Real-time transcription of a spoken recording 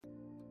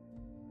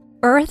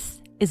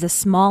Earth is a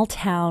small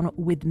town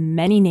with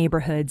many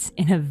neighborhoods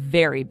in a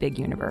very big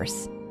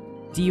universe.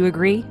 Do you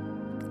agree?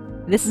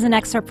 This is an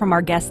excerpt from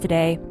our guest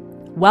today.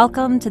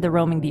 Welcome to the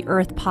Roaming the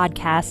Earth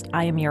podcast.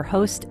 I am your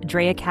host,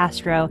 Drea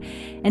Castro,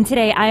 and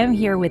today I am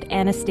here with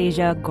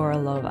Anastasia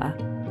Gorilova.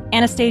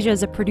 Anastasia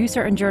is a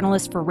producer and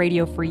journalist for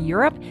Radio Free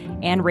Europe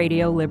and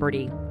Radio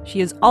Liberty.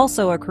 She is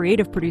also a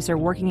creative producer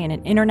working in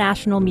an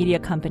international media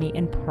company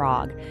in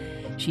Prague.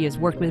 She has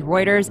worked with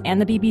Reuters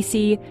and the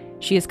BBC.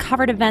 She has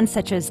covered events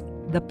such as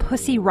the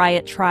Pussy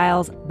Riot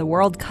trials, the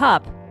World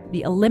Cup,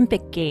 the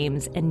Olympic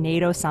Games, and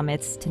NATO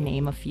summits, to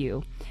name a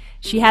few.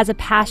 She has a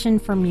passion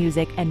for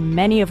music, and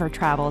many of her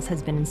travels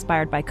has been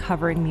inspired by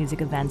covering music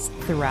events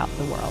throughout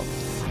the world.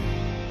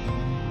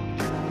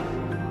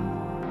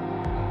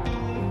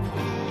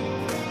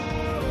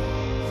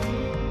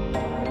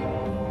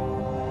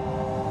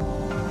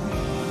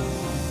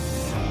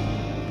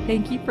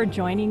 Thank you for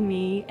joining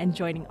me and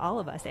joining all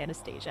of us,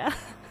 Anastasia.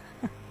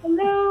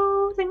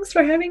 Hello, thanks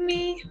for having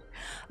me.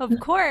 Of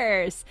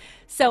course.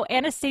 So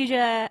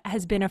Anastasia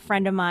has been a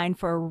friend of mine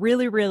for a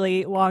really,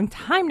 really long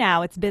time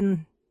now. It's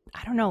been,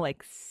 I don't know,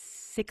 like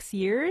 6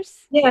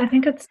 years? Yeah, I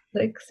think it's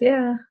 6,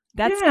 yeah.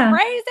 That's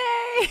crazy.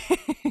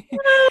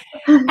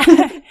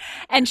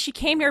 And she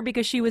came here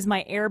because she was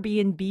my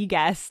Airbnb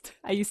guest.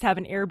 I used to have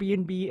an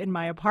Airbnb in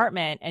my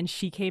apartment, and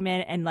she came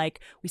in and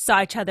we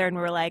saw each other and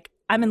we were like,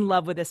 I'm in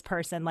love with this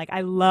person.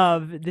 I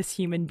love this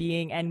human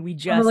being. And we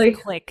just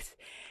clicked.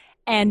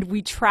 And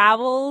we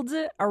traveled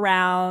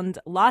around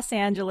Los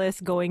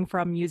Angeles, going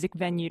from music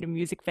venue to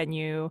music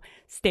venue,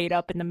 stayed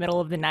up in the middle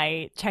of the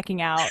night,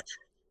 checking out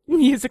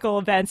musical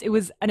events. It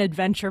was an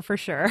adventure for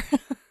sure.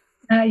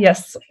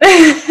 Yes,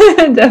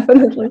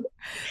 definitely.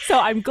 So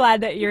I'm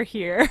glad that you're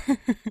here.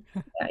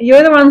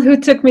 You're the one who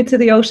took me to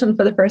the ocean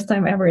for the first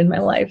time ever in my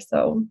life.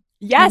 So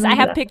yes, I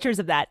have pictures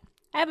of that.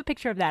 I'm going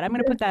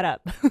to put that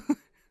up.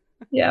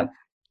 Yeah.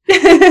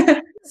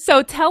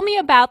 So tell me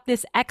about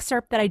this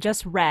excerpt that I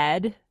just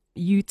read.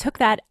 You took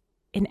that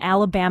in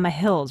Alabama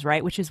Hills,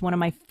 right? Which is one of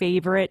my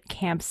favorite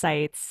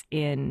campsites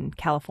in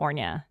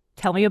California.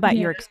 Tell me about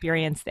your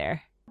experience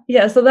there.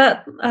 Yeah, so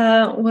that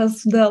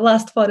was the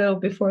last photo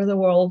before the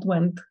world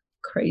went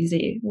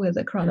crazy with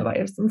the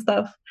coronavirus and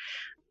stuff.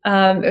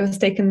 It was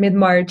taken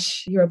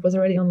mid-March. Europe was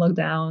already on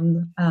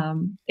lockdown,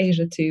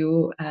 Asia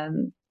too,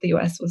 and the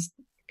US was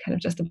kind of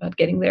just about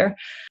getting there.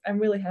 I'm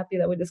really happy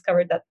that we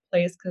discovered that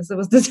place because it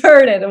was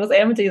deserted. It was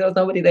empty. There was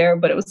nobody there,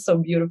 but it was so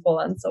beautiful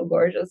and so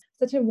gorgeous.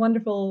 Such a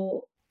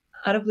wonderful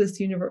out of this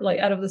universe,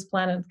 out of this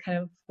planet kind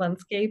of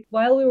landscape.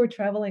 While we were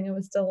traveling, it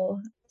was still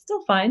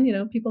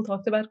fine. People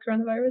talked about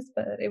coronavirus,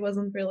 but it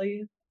wasn't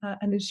really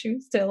an issue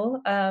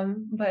still.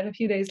 But a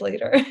few days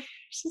later,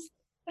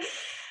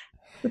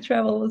 the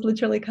travel was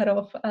literally cut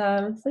off.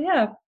 So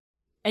yeah.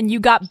 And you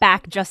got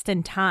back just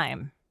in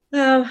time.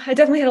 I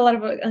definitely had a lot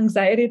of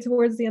anxiety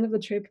towards the end of the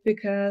trip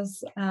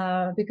because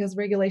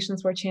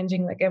regulations were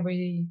changing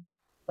every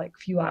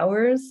few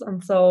hours.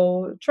 And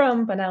so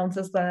Trump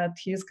announces that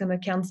he's going to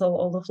cancel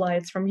all the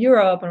flights from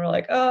Europe. And we're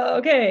like, oh,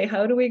 okay,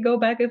 how do we go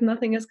back if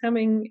nothing is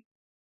coming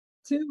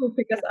to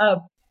pick us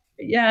up?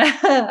 Yeah.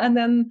 and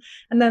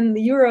then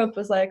Europe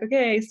was like,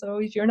 okay, so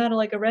if you're not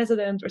a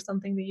resident or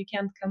something, that you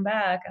can't come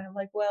back. And I'm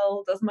like,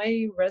 well, does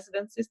my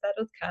residency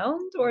status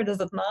count or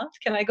does it not?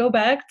 Can I go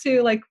back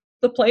to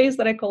the place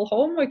that I call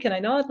home, or can I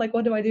not?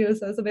 What do I do?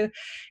 So it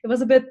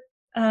was a bit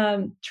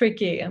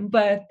tricky,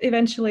 but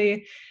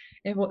eventually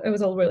it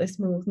was all really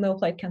smooth. No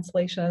flight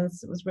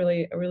cancellations. It was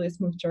really a really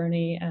smooth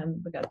journey,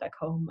 and we got back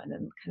home and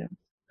then kind of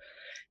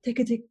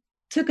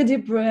took a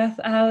deep breath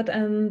out,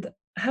 and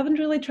haven't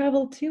really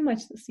traveled too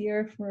much this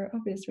year for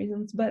obvious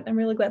reasons, but I'm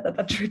really glad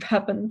that trip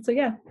happened. So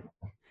yeah.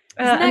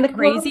 Isn't that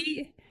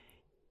crazy?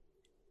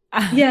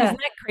 Yeah. Isn't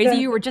that crazy?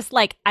 You were just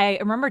I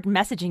remembered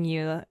messaging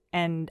you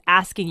and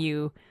asking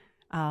you,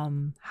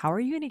 how are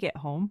you going to get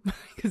home?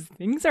 Because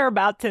things are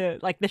about to,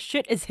 the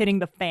shit is hitting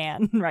the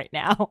fan right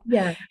now.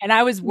 Yeah. And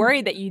I was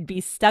worried that you'd be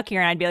stuck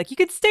here and I'd be like, you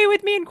could stay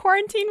with me and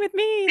quarantine with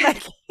me.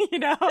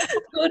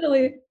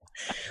 Totally.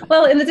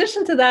 Well, in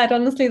addition to that,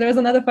 honestly, there was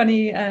another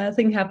funny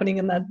thing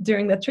happening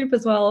during that trip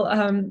as well.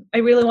 I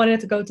really wanted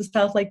to go to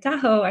South Lake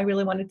Tahoe. I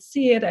really wanted to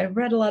see it. I've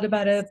read a lot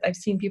about it. I've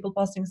seen people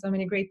posting so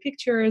many great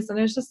pictures, and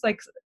it's just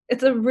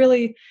it's a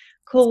really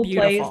cool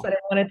place that I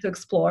wanted to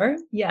explore.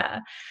 Yeah.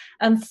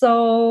 And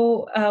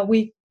so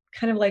we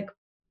kind of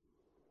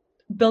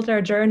built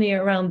our journey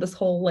around this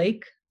whole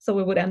lake. So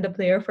we would end up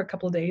there for a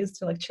couple of days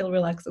to chill,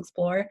 relax,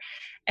 explore.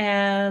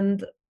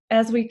 And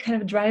as we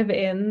kind of drive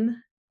in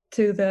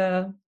to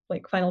the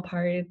final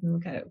part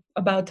and kind of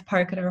about to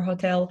park at our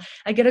hotel,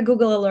 I get a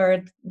Google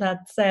alert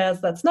that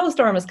says that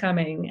snowstorm is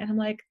coming. And I'm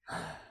like,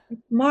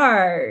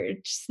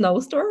 March,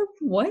 snowstorm?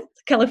 What?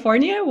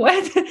 California?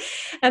 What?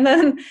 and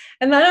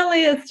not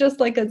only it's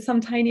just some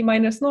tiny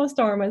minor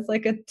snowstorm, it's a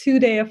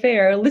 2-day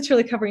affair,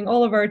 literally covering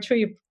all of our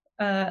trip,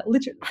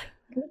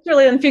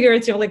 literally and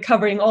figuratively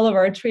covering all of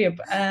our trip.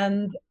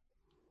 And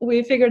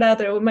we figured out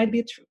that it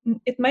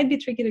might be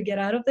tricky to get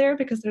out of there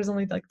because there's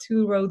only like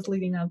two roads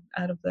leading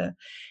out of the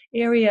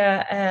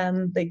area,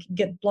 and they could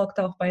get blocked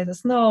off by the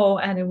snow,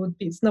 and it would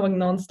be snowing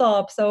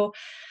nonstop. So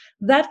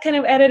that kind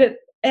of added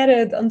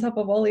on top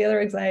of all the other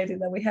anxiety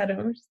that we had, and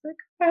we were just like,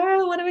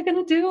 oh, what are we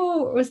gonna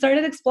do? We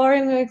started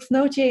exploring like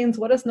snow chains.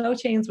 What are snow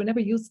chains? We never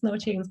used snow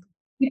chains.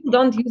 People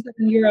don't use it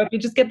in Europe. You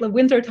just get the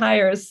winter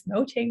tires.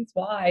 Snow chains,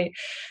 why?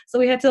 So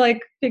we had to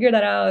like figure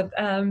that out.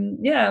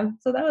 Yeah,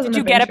 so that was Did an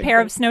you get a adventure.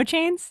 pair of snow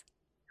chains?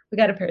 We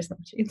got a pair of snow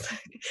chains.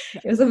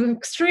 It was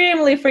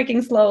extremely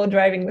freaking slow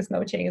driving with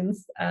snow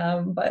chains,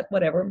 but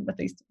whatever. At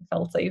least it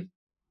felt safe.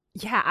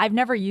 Yeah, I've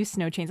never used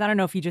snow chains. I don't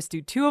know if you just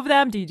do two of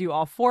them. Do you do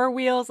all four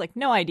wheels? Like,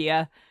 no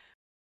idea.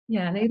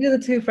 Yeah, and I do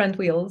the two front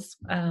wheels,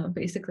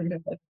 basically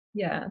to like,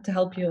 yeah, to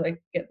help you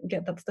like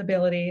get that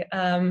stability.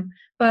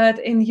 But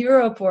in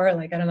Europe or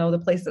like I don't know, the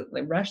places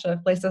like Russia,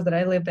 places that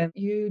I lived in,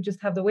 you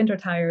just have the winter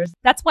tires.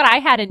 That's what I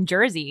had in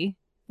Jersey,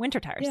 winter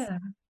tires. Yeah,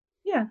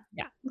 yeah,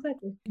 Yeah.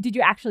 exactly. Did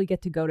you actually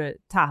get to go to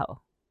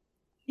Tahoe?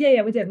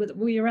 Yeah, we did.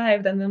 We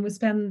arrived and then we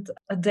spent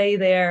a day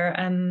there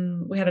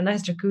and we had a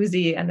nice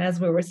jacuzzi. And as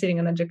we were sitting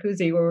in the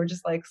jacuzzi, we were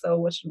just like, so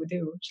what should we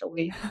do? Shall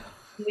we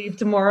leave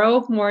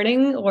tomorrow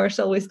morning or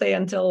shall we stay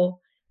until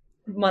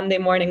Monday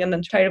morning and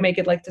then try to make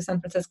it like to San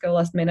Francisco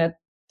last minute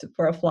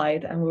for a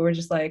flight? And we were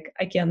just like,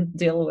 I can't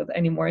deal with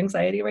any more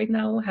anxiety right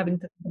now, having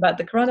to think about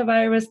the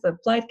coronavirus, the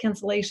flight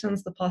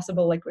cancellations, the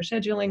possible like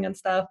rescheduling and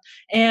stuff,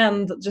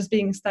 and just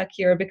being stuck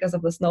here because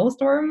of the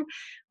snowstorm.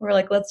 We're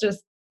like, let's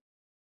just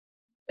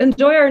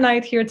enjoy our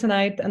night here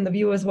tonight and the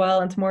view as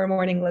well, and tomorrow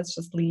morning let's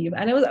just leave.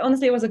 And it was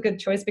honestly, it was a good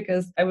choice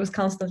because I was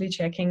constantly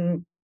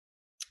checking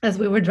as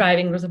we were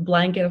driving. There was a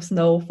blanket of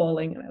snow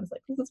falling and I was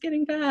like, this is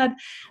getting bad.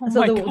 Oh And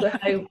so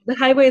my the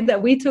highway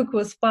that we took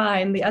was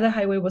fine. The other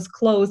highway was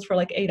closed for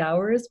like 8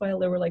 hours while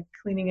they were like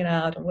cleaning it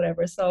out and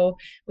whatever, so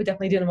we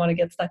definitely didn't want to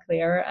get stuck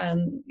there.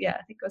 And yeah,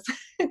 I think it was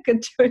a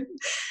good choice,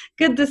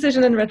 good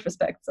decision in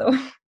retrospect. So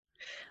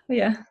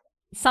yeah.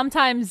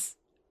 Sometimes,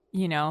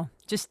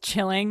 just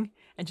chilling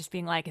and just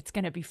being like, it's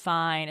going to be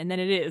fine. And then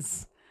it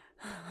is,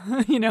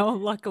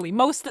 luckily,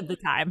 most of the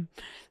time.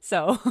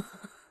 So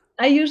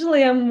I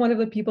usually am one of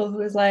the people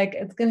who is like,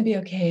 it's going to be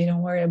okay,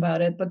 don't worry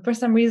about it. But for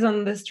some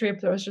reason, this trip,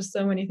 there was just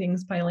so many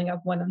things piling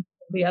up one on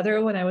the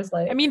other when I was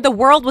like, I mean, the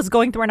world was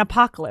going through an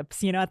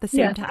apocalypse, at the same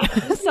yeah.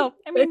 time. So,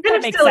 I But mean, it kind that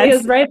of makes still sense.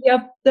 is, right?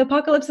 Yeah, the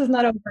apocalypse is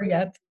not over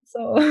yet.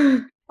 So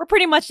We're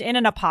pretty much in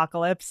an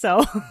apocalypse.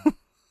 So,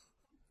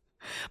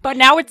 but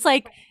now it's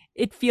like,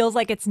 it feels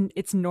like it's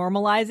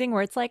normalizing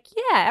where it's like,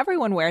 yeah,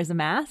 everyone wears a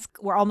mask.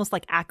 We're almost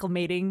like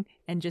acclimating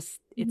and just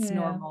it's yeah,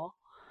 normal,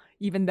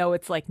 even though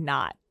it's like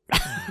not.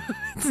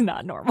 It's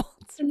not normal.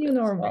 it's a new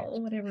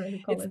normal, whatever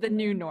you call It's it. the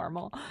new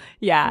normal.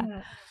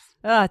 Yeah.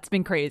 Yeah. It's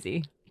been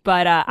crazy.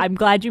 But I'm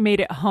glad you made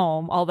it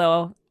home,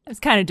 although I was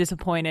kind of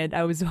disappointed.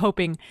 I was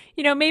hoping,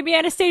 maybe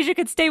Anastasia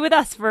could stay with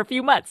us for a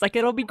few months. Like,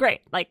 it'll be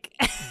great. Like,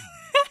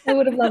 I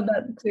would have loved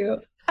that too.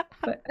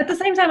 But at the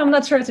same time, I'm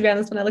not sure, to be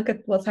honest. When I look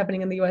at what's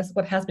happening in the US,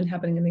 what has been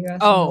happening in the US in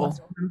the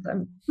last few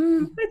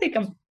months, I think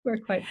we're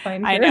quite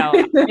fine here. I know.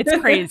 It's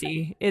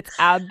crazy. It's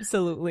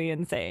absolutely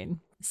insane.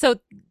 So,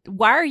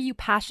 why are you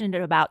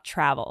passionate about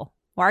travel?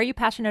 Why are you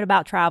passionate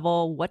about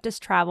travel? What does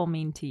travel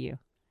mean to you?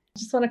 I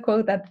just want to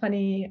quote that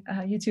funny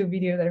YouTube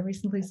video that I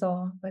recently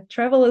saw. But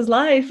travel is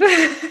life.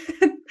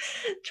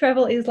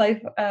 Travel is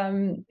life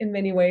in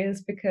many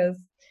ways, because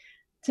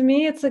to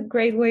me, it's a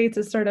great way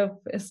to sort of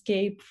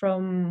escape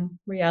from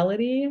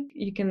reality.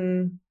 You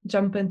can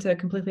jump into a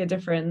completely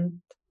different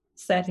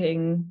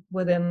setting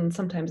within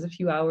sometimes a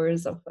few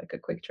hours of like a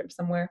quick trip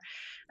somewhere,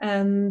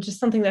 and just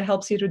something that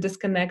helps you to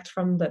disconnect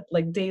from that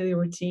like daily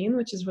routine,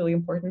 which is really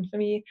important for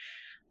me.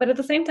 But at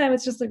the same time,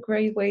 it's just a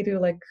great way to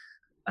like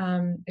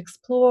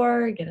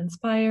explore, get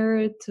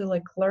inspired, to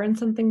like learn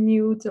something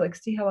new, to like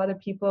see how other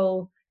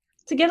people,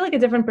 to get like a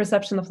different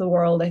perception of the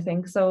world, I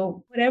think.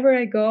 So whenever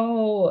I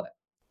go,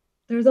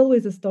 there's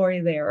always a story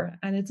there,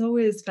 and it's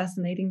always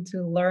fascinating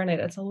to learn it.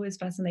 It's always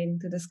fascinating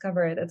to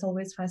discover it. It's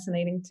always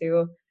fascinating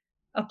to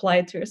apply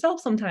it to yourself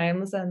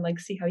sometimes and like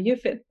see how you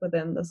fit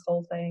within this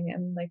whole thing.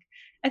 And like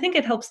I think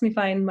it helps me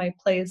find my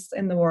place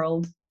in the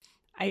world.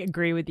 I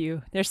agree with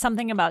you. There's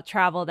something about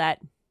travel that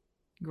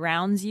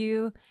grounds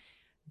you,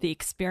 the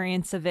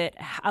experience of it,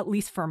 at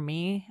least for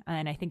me,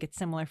 and I think it's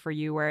similar for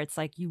you, where it's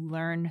like you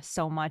learn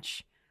so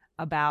much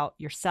about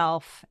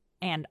yourself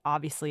and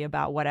obviously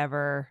about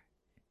whatever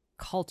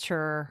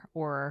culture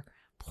or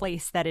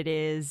place that it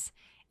is.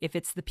 If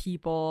it's the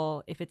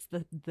people, if it's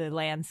the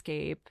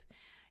landscape,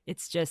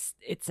 it's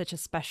such a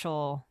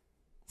special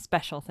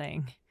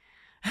thing.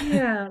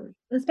 Yeah,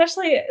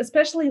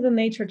 especially the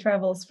nature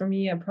travels for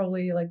me are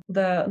probably like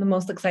the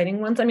most exciting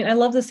ones. I mean, I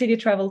love the city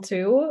travel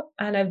too,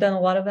 and I've done a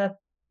lot of that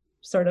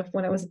sort of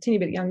when I was a teeny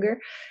bit younger.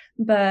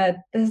 But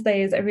these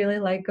days, I really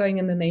like going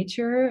in the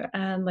nature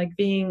and like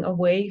being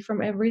away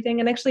from everything.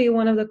 And actually,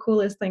 one of the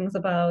coolest things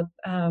about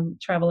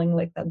traveling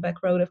like that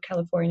back road of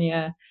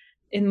California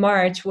in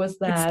March was It's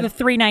that the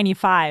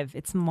 395.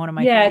 It's one of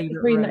my yeah, it's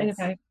favorite roads.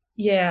 395.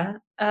 Yeah.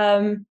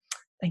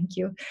 Thank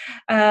you.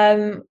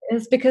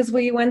 Is because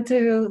we went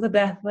to the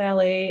Death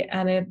Valley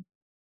and it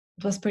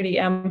was pretty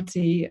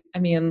empty. I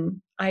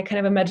mean, I kind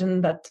of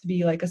imagine that to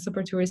be like a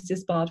super touristy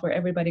spot where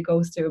everybody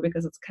goes to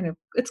because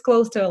it's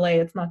close to LA.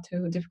 It's not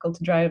too difficult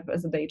to drive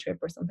as a day trip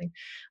or something.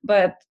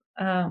 But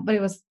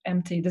it was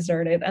empty,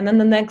 deserted. And then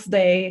the next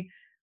day,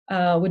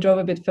 we drove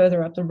a bit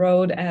further up the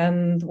road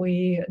and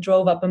we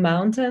drove up a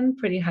mountain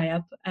pretty high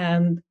up,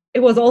 and it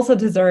was also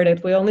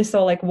deserted. We only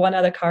saw like one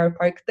other car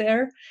parked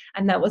there,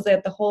 and that was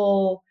it. The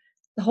whole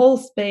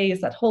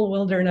space, that whole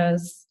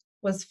wilderness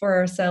was for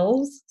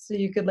ourselves. So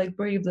you could like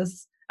breathe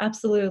this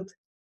absolute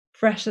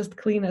freshest,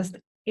 cleanest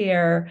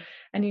air,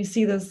 and you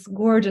see this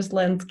gorgeous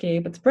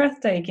landscape. It's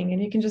breathtaking,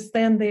 and you can just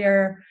stand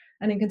there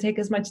and you can take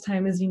as much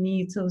time as you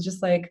need to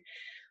just like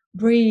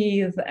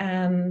breathe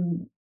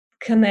and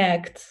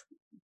connect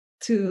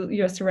to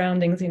your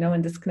surroundings,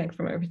 and disconnect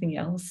from everything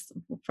else,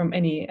 from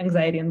any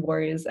anxiety and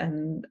worries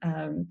and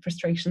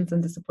frustrations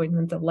and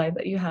disappointments of life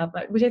that you have,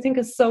 which I think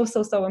is so,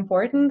 so, so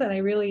important. And I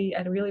really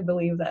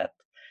believe that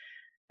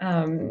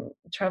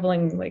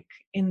traveling like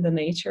in the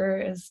nature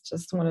is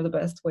just one of the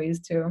best ways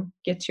to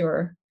get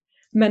your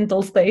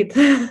mental state,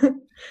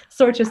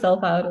 sort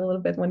yourself out a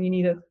little bit when you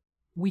need it.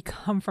 We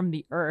come from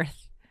the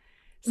earth.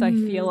 So I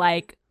feel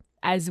like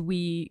as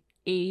we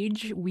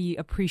age, we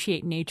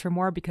appreciate nature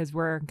more because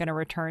we're going to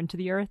return to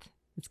the earth.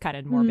 It's kind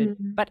of morbid.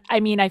 But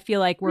I mean, I feel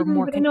like we're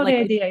more But I know the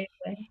idea.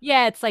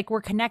 yeah, it's like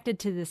we're connected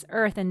to this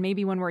earth, and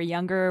maybe when we're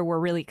younger, we're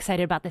really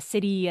excited about the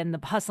city and the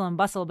hustle and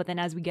bustle. But then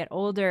as we get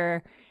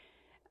older,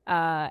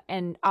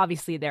 and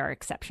obviously there are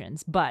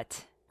exceptions,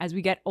 but as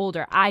we get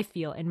older, I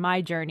feel in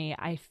my journey,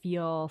 I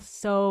feel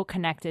so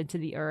connected to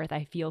the earth.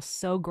 I feel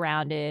so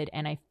grounded,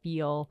 and I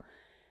feel,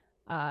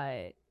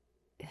 I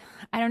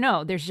don't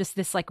know, there's just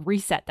this like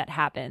reset that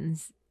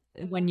happens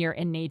when you're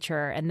in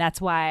nature. And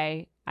that's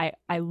why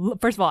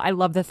first of all, I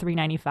love the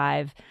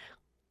 395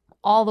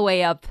 all the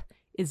way up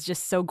is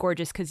just so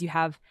gorgeous because you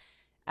have,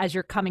 as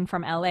you're coming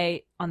from LA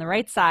on the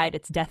right side,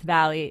 it's Death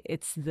Valley,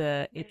 it's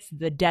the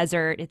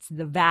desert, it's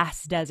the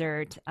vast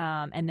desert,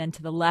 and then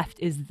to the left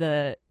is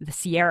the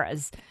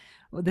Sierras,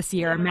 the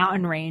Sierra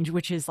Mountain Range,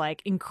 which is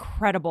like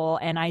incredible.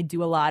 And I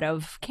do a lot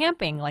of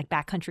camping, like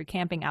backcountry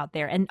camping out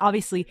there. And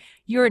obviously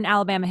you're in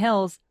Alabama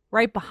Hills.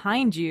 Right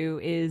behind you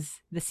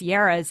is the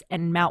Sierras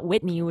and Mount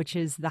Whitney, which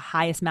is the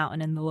highest mountain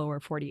in the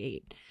lower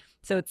 48.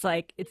 So it's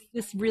like, it's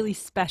this really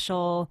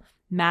special,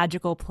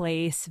 magical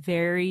place,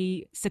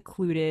 very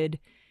secluded,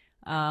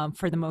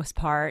 for the most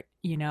part,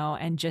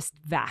 and just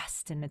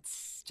vast. And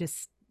it's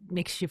just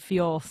makes you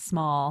feel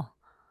small.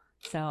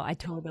 So I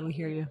totally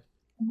hear you.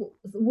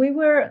 We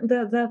were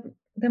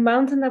the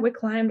mountain that we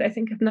climbed. I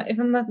think if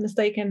I'm not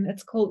mistaken,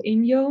 it's called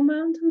Inyo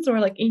Mountains,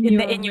 or like Inyo. In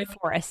the Inyo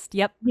Forest.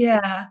 Yep.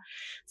 Yeah.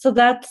 So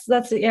that's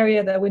the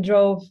area that we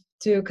drove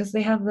to because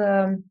they have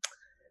the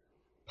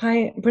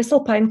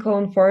Bristol pine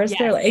cone forest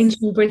there, like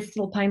ancient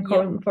Bristol pine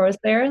cone forest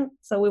there.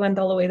 So we went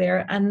all the way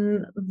there,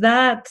 and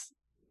that,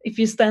 if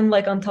you stand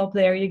like on top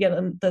there, you get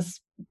this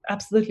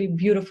absolutely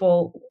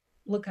beautiful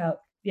lookout,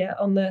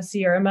 on the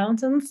Sierra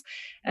Mountains,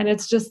 and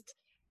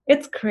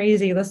it's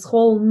crazy. This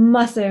whole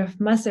massive,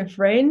 massive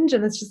range,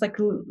 and it's just like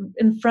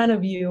in front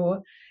of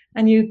you,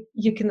 and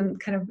you can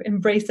kind of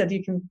embrace it.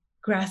 You can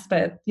grasp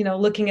it,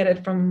 looking at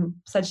it from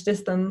such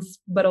distance,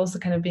 but also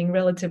kind of being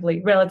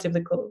relatively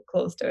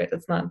close to it.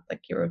 It's not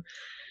like you're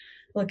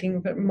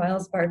looking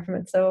miles apart from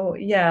it. So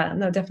yeah,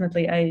 no,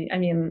 definitely. I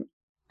mean,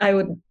 I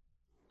would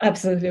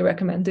absolutely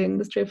recommend doing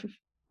this trip.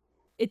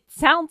 It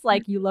sounds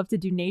like you love to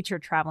do nature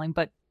traveling,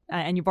 but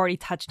and you've already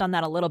touched on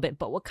that a little bit,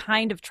 but what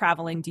kind of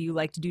traveling do you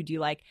like to do? Do you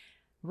like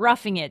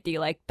roughing it? Do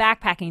you like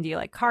backpacking? Do you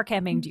like car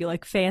camping? Do you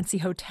like fancy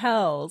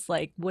hotels?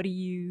 Like, what do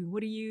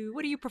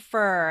you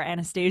prefer,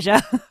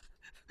 Anastasia?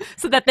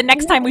 So that the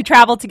next time we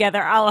travel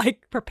together, I'll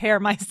like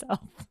prepare myself.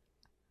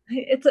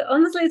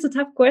 Honestly, it's a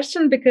tough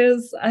question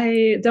because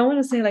I don't want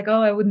to say like,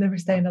 oh, I would never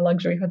stay in a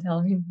luxury hotel.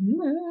 I mean,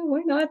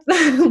 why not?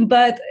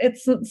 But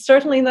it's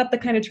certainly not the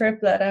kind of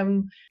trip that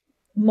I'm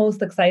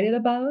most excited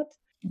about.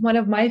 One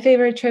of my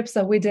favorite trips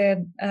that we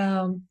did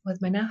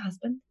with my now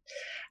husband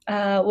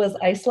was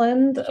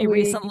Iceland. She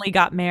recently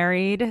got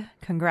married.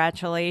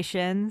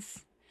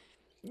 Congratulations.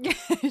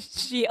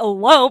 She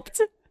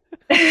eloped.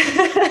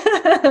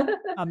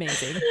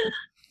 Amazing.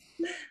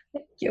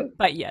 Thank you.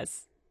 But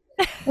yes.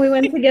 We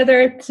went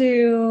together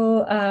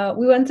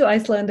we went to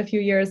Iceland a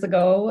few years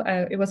ago.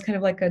 It was kind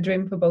of like a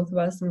dream for both of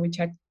us, and we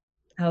checked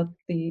out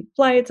the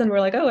flights and we're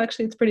like, oh,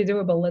 actually it's pretty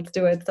doable, let's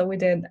do it. So we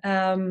did.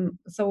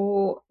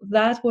 So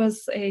that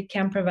was a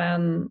camper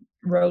van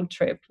road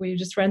trip. We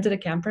just rented a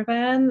camper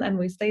van and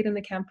we stayed in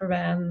the camper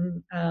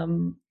van.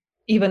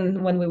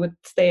 Even when we would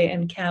stay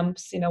in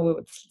camps, we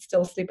would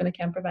still sleep in a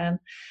camper van.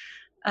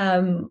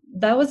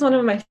 That was one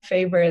of my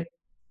favorite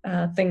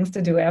things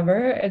to do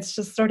ever. It's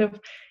just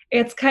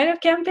it's kind of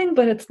camping,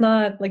 but it's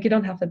not like you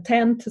don't have a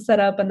tent to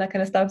set up and that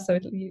kind of stuff. So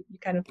you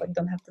kind of like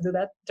don't have to do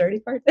that dirty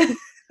part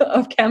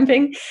of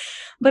camping.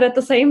 But at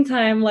the same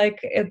time, like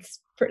it's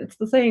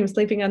the same,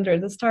 sleeping under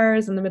the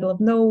stars in the middle of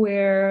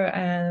nowhere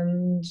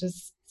and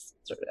just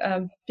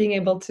being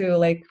able to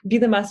like be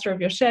the master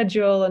of your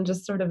schedule and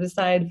just sort of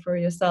decide for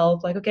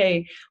yourself, like,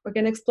 okay, we're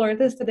going to explore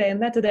this today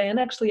and that today. And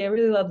actually, I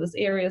really love this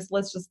area. So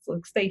let's just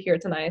like stay here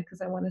tonight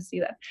because I want to see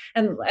that.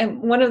 And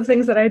one of the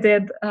things that I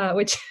did,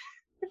 which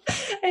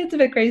it's a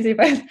bit crazy,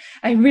 but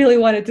I really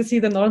wanted to see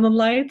the Northern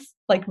Lights.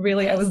 Like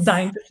really, I was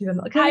dying to see them.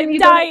 I'm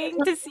dying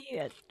to see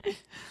it.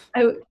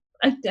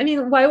 I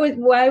mean, why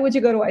would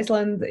you go to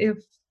Iceland if?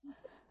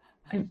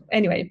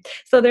 Anyway,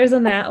 so there's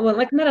an app, well,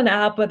 like not an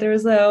app, but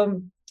there's a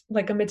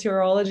like a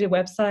meteorology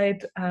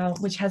website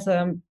which has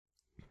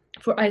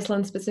for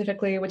Iceland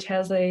specifically, which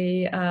has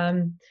a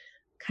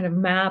kind of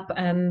map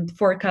and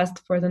forecast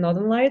for the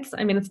Northern Lights.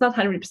 I mean, it's not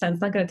 100%. It's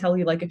not going to tell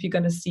you like if you're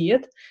going to see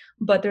it,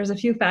 but there's a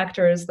few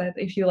factors that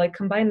if you like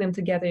combine them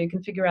together, you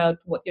can figure out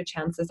what your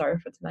chances are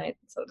for tonight,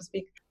 so to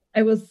speak.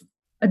 I was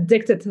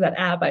addicted to that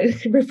app. I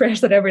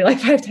refreshed it every like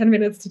 5-10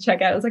 minutes to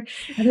check out. I was like,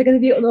 are there going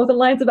to be Northern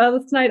Lights about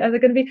this tonight? Are there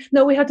going to be?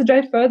 No, we have to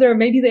drive further.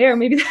 Maybe there,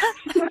 maybe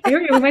that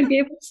area we might be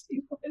able to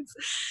see lights.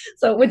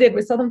 So we did.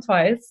 We saw them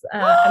twice.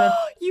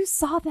 You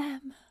saw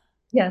them?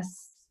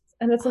 Yes.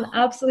 And it's an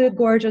absolute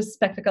gorgeous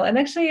spectacle. And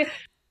actually,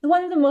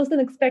 one of the most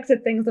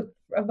unexpected things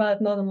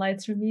about Northern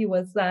Lights for me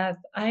was that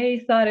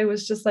I thought it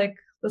was just like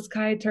the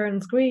sky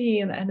turns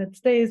green and it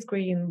stays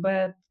green,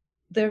 but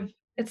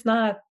it's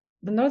not.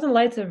 The Northern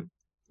Lights are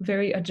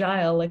very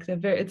agile, like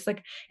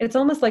it's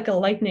almost like a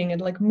lightning.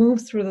 It like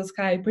moves through the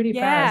sky pretty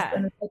fast,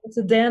 and it's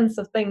a dance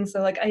of things.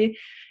 So like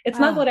it's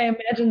not what I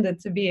imagined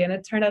it to be, and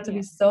it turned out to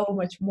be so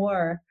much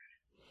more.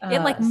 It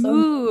like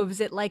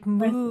moves. It like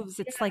moves.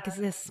 It's like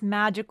this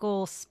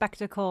magical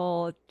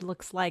spectacle. It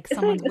looks like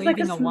someone's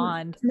waving a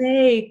wand.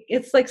 Snake.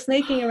 It's like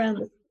snaking around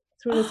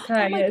through the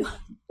sky. It's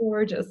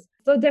gorgeous.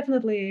 So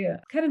definitely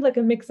kind of like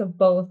a mix of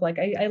both. Like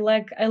I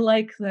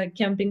like the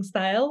camping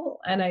style,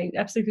 and I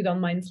absolutely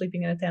don't mind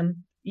sleeping in a tent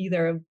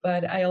either.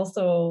 But I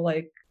also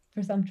like,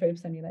 for some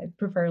trips, I mean, I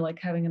prefer like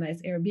having a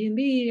nice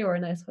Airbnb or a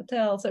nice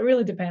hotel. So it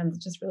really depends.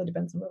 It just really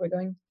depends on where we're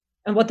going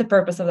and what the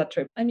purpose of that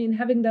trip. I mean,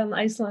 having done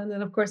Iceland,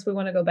 and of course we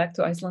want to go back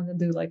to Iceland and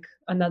do like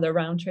another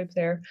round trip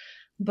there.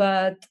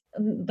 But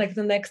like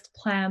the next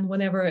plan,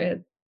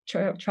 whenever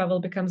travel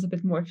becomes a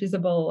bit more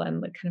feasible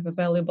and like kind of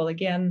available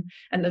again,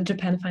 and then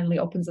Japan finally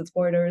opens its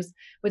borders,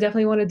 we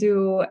definitely want to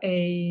do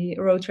a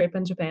road trip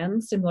in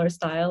Japan, similar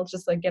style,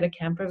 just like get a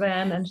camper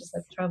van and just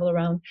like travel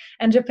around.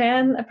 And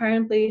Japan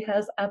apparently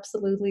has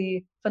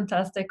absolutely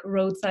fantastic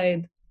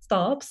roadside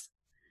stops,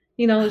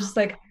 you know, just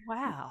like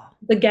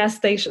the gas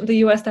station, the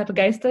US type of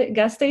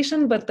gas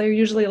station, but they're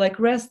usually like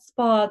rest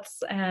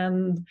spots,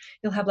 and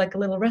you'll have like a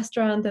little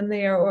restaurant in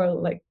there, or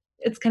like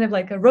it's kind of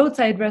like a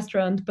roadside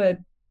restaurant, but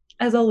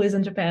as always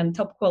in Japan,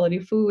 top quality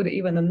food,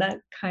 even in that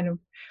kind of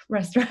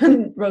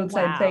restaurant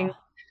roadside thing.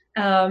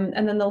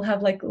 And then they'll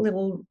have like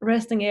little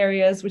resting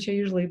areas, which are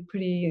usually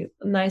pretty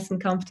nice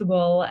and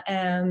comfortable.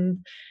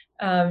 And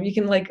you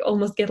can like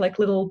almost get like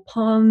little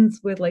ponds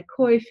with like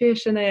koi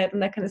fish in it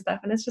and that kind of stuff.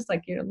 And it's just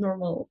like, you know,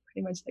 normal,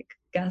 pretty much like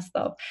gas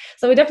stop.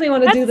 So we definitely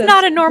want to do this. That's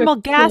not a normal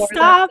gas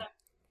stop.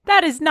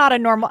 That is not a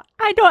normal.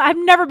 I've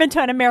never been to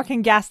an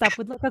American gas stop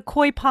with like a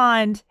koi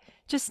pond.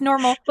 Just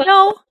normal. But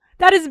no.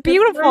 That is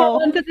beautiful. We're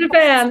going to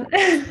Japan,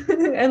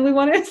 and we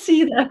want to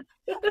see that.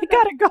 I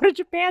gotta go to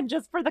Japan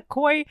just for the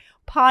koi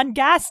pond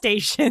gas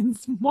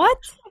stations. What?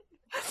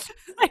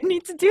 I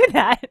need to do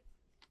that.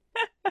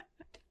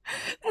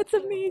 That's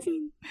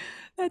amazing.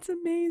 That's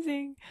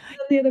amazing.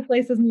 The other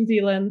place is New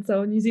Zealand.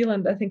 So New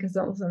Zealand, I think, is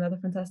also another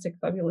fantastic,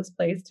 fabulous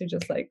place to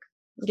just like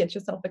get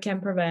yourself a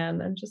camper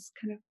van and just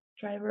kind of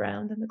drive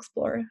around and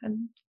explore.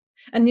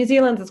 And New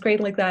Zealand is great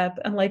like that.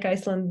 And like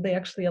Iceland, they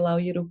actually allow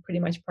you to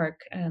pretty much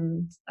park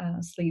and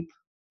sleep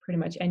pretty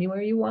much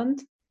anywhere you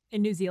want.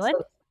 In New Zealand?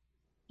 So,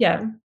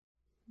 yeah.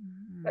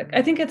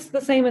 I think it's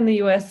the same in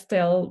the US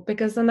still,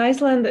 because in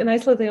Iceland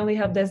they only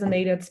have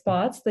designated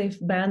spots. They've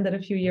banned it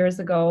a few years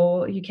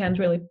ago. You can't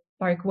really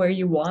park where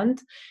you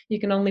want.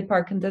 You can only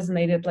park in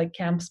designated like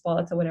camp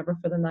spots or whatever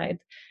for the night.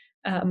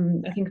 I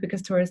think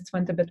because tourists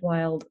went a bit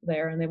wild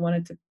there and they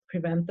wanted to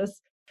prevent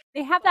this.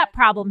 They have that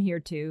problem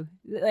here too.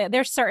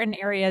 There's certain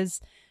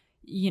areas,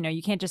 you know,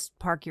 you can't just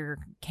park your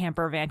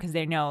camper van because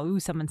they know, ooh,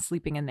 someone's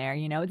sleeping in there.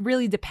 You know, it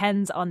really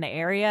depends on the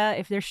area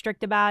if they're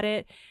strict about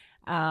it.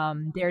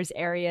 There's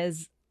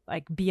areas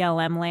like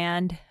BLM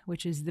land,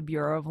 which is the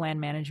Bureau of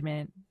Land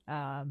Management.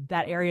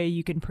 That area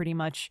you can pretty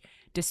much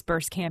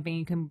disperse camping.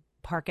 You can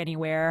park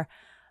anywhere.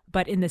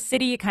 But in the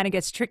city, it kind of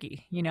gets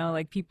tricky. You know,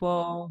 like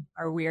people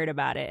are weird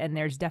about it. And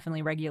there's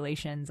definitely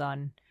regulations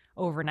on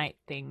overnight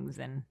things.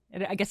 And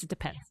I guess it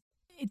depends.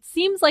 It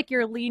seems like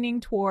you're leaning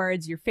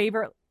towards your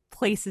favorite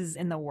places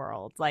in the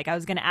world. Like I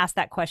was going to ask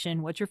that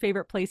question, what's your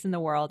favorite place in the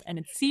world? And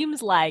it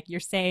seems like you're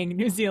saying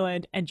New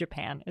Zealand and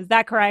Japan. Is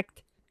that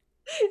correct?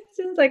 It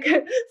seems like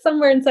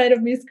somewhere inside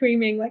of me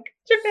screaming like,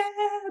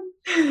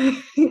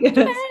 Japan!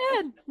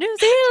 Japan! New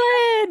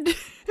Zealand!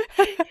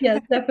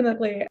 Yes,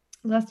 definitely.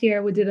 last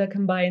year we did a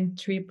combined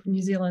trip,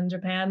 New Zealand,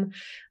 Japan.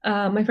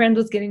 My friend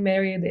was getting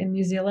married in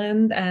New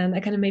Zealand, and I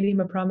kind of made him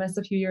a promise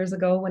a few years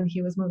ago when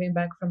he was moving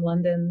back from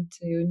London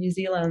to New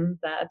Zealand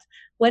that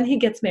when he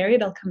gets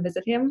married, I'll come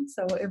visit him.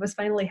 So it was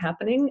finally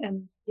happening,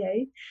 and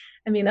yay.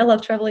 I mean, I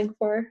love traveling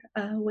for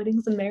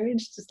weddings and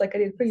marriage, just like I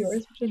did for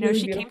yours, which You is know, really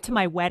she came to beautiful.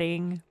 my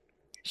wedding.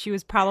 She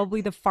was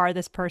probably the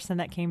farthest person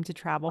that came to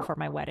travel for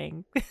my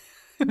wedding.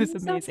 It was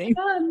Sounds amazing.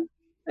 fun.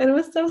 And it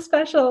was so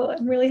special.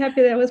 I'm really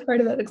happy that I was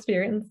part of that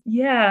experience.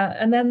 Yeah.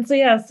 And then, so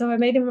yeah, so I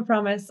made him a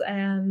promise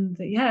and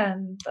yeah,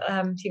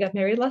 and he got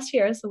married last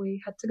year. So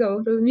we had to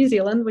go to New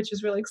Zealand, which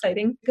is really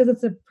exciting because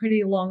it's a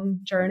pretty long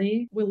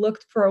journey. We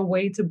looked for a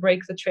way to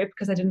break the trip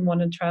because I didn't want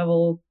to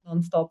travel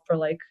nonstop for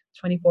like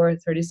 24,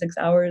 36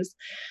 hours.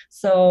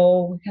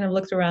 So we kind of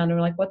looked around and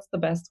we're like, what's the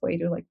best way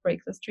to like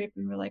break this trip?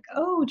 And we're like,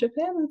 oh,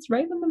 Japan, it's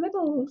right in the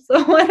middle.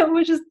 So why don't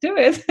we just do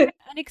it?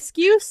 An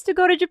excuse to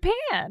go to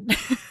Japan.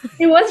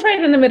 It was right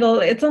in the middle.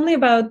 It's only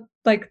about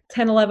like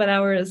 10, 11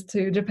 hours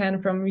to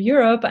Japan from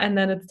Europe, and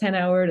then it's a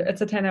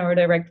 10-hour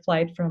direct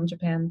flight from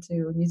Japan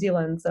to New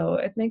Zealand. So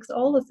it makes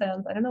all the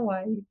sense. I don't know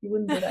why you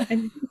wouldn't do that.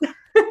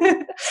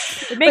 It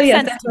But makes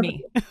yes, sense to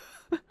me.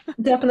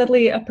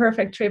 definitely a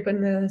perfect trip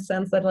in the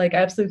sense that like I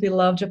absolutely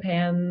love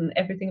Japan,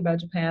 everything about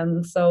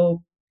Japan.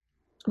 So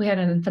we had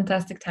a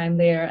fantastic time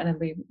there, and then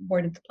we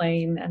boarded the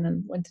plane and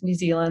then went to New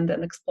Zealand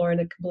and explored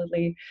a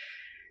completely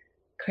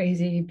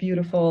crazy,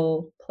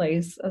 beautiful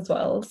place as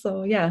well.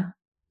 So yeah.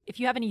 If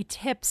you have any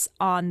tips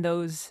on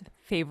those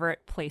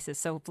favorite places,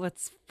 so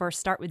let's first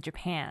start with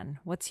Japan.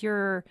 What's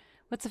a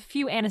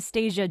few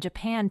Anastasia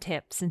Japan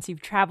tips since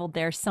you've traveled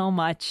there so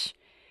much?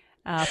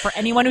 For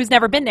anyone who's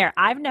never been there,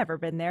 I've never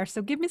been there,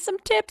 so give me some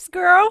tips,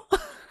 girl.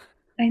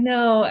 I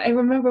know. I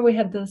remember we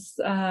had this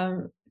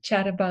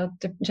chat about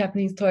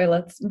Japanese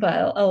toilets,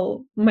 but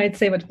I'll might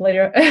save it for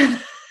later. I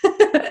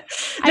mean,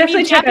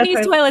 Definitely check out Japanese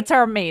toilets. toilets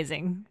are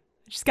amazing.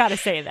 Just got to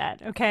say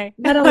that, okay?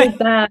 Not only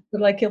that, but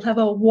like you'll have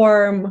a A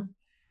warm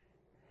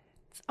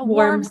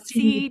warm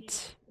seat,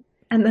 seat.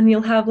 and then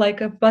you'll have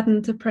like a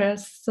button to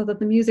press so that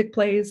the music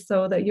plays,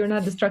 so that you're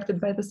not distracted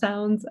by the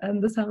sounds,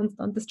 and the sounds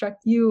don't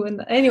distract you.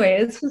 And anyway,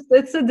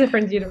 it's a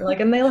different universe.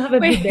 Like, and they'll have a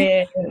Wait,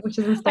 bidet which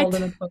is I, installed t-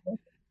 in a toilet.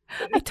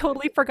 I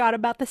totally forgot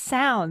about the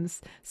sounds.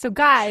 So,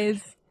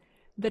 guys,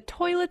 the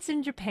toilets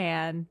in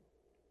Japan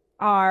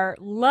are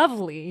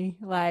lovely,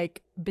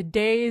 like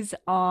bidets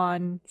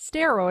on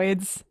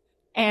steroids.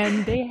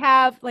 And they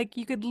have, like,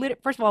 you could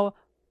first of all,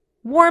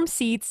 warm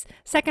seats.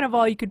 Second of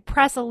all, you could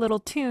press a little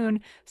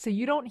tune so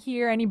you don't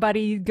hear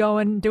anybody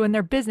going doing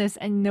their business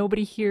and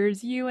nobody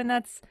hears you. And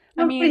that's,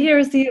 I Nobody mean,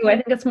 hears you. I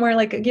think it's more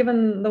like,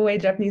 given the way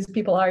Japanese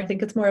people are, I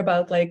think it's more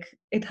about like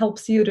it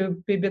helps you to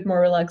be a bit more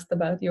relaxed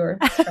about your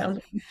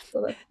surroundings.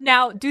 So that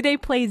now, do they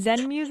play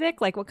Zen music?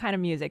 Like, what kind of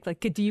music?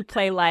 Like, do you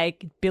play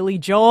like Billy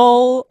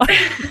Joel?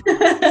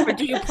 Or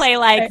do you play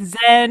like right.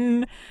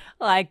 Zen,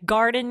 like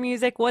garden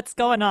music? What's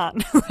going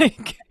on?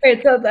 Like,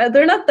 Right, so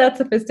they're not that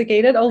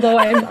sophisticated, although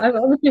I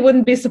honestly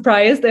wouldn't be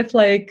surprised if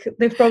like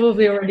they've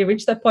probably already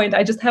reached that point.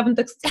 I just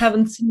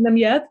haven't seen them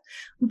yet.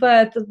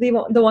 But the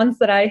ones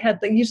that I had,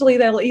 like, usually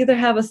they'll either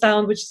have a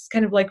sound which is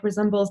kind of like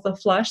resembles the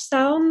flush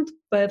sound,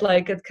 but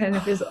like it kind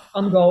of is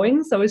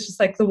ongoing. So it's just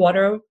like the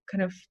water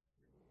kind of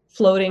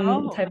floating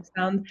oh. type of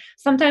sound.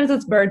 Sometimes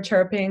it's bird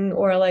chirping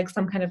or like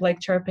some kind of like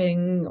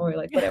chirping or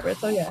like whatever.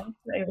 So yeah,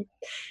 like,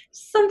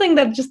 something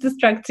that just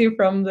distracts you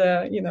from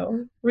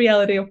the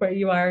reality of where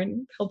you are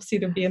and helps you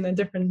to be in a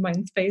different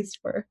mind space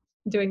for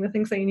doing the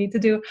things that you need to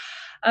do.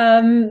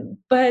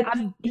 But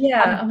I'm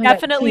yeah, I'm oh my god.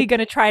 definitely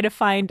gonna try to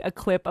find a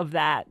clip of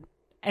that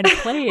and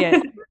play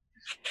it.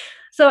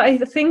 So I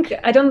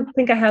don't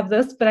think I have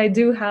this, but I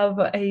do have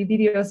a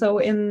video. So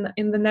in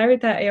the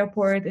Narita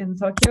airport in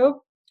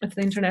Tokyo, it's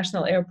the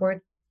international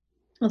airport,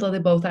 although they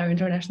both are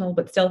international,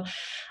 but still.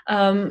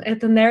 At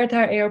the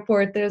Narita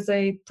airport, there's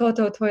a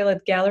Toto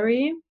toilet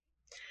gallery.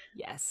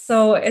 Yes.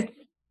 So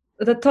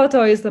the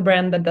Toto is the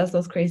brand that does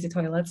those crazy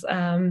toilets.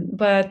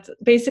 But My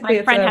basically,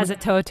 it's friend a has a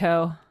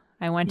Toto.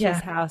 I went to his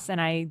yeah, house and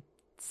I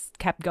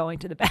kept going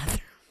to the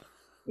bathroom.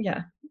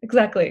 yeah,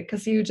 exactly,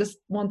 because you just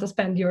want to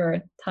spend your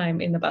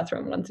time in the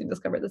bathroom once you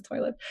discover this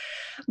toilet.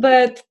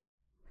 But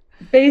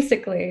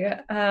basically,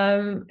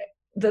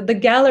 the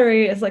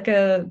gallery is like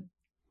a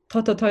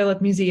Toto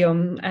toilet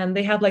museum, and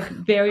they have like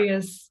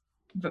various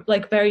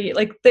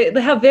they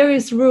have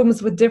various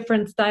rooms with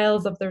different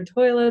styles of their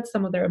toilets.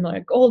 Some of them are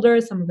like older,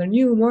 some of them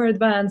new, more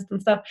advanced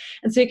and stuff.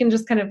 And so you can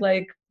just kind of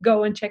like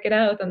go and check it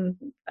out, and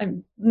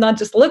I'm not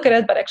just look at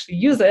it but actually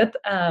use it,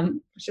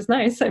 which is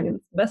nice. I mean,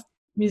 it's the best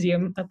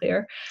museum out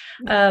there.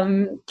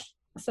 um,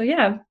 so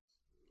yeah,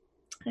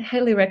 I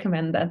highly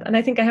recommend that. And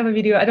I think I have a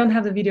video. I don't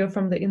have the video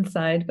from the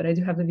inside, but I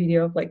do have the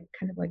video of like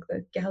kind of like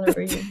the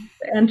gallery,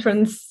 the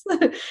entrance,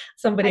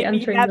 somebody I need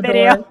entering that the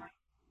video. door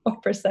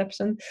of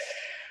perception.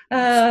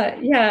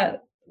 Yeah,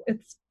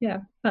 it's yeah,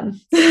 fun.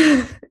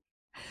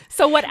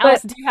 So what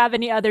else? But Do you have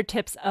any other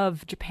tips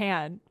of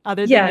Japan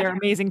other than yeah, their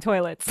amazing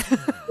toilets?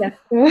 yeah.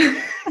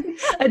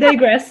 I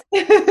digress.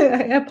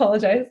 I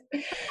apologize.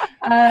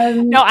 No,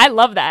 Um, I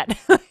love that.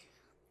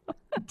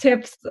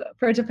 tips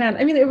for Japan.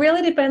 I mean, it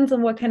really depends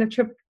on what kind of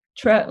trip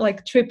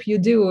you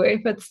do.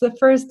 If it's the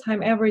first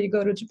time ever you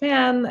go to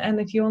Japan, and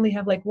if you only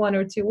have like 1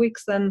 or 2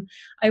 weeks, then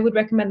I would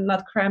recommend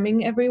not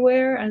cramming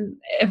everywhere and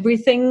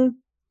everything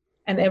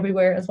and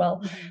everywhere as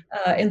well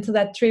into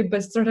that trip,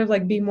 but sort of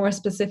like be more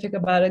specific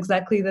about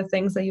exactly the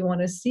things that you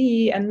want to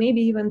see, and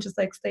maybe even just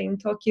like stay in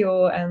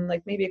Tokyo and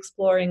like maybe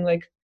exploring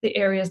like the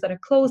areas that are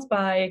close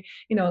by,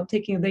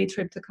 taking a day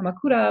trip to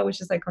Kamakura,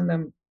 which is like on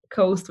the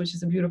coast, which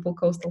is a beautiful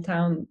coastal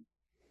town,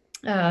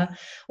 uh,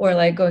 or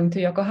like going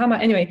to Yokohama.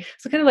 Anyway,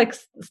 so kind of like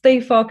stay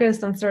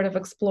focused and sort of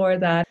explore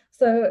that.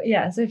 So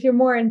yeah, so if you're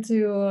more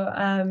into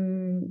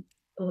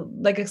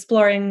like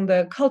exploring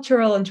the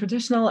cultural and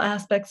traditional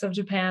aspects of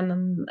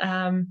Japan,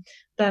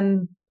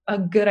 then a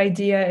good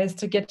idea is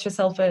to get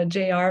yourself a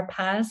JR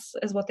pass,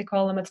 is what they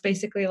call them. It's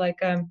basically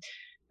like a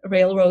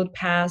railroad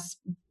pass,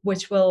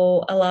 which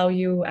will allow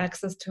you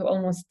access to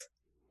almost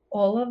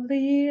all of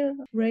the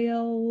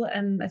rail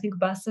and I think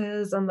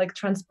buses and like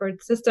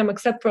transport system,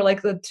 except for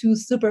like the two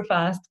super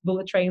fast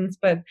bullet trains.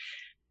 But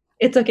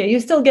it's okay. You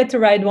still get to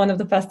ride one of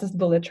the fastest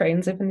bullet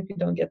trains, even if you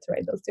don't get to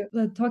ride those two.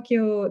 The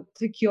Tokyo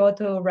to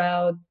Kyoto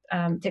route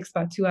takes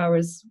about 2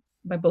 hours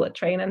by bullet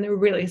train, and they're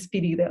really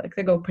speedy.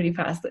 They go pretty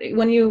fast.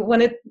 When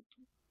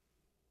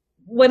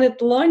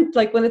it launch,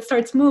 like when it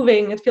starts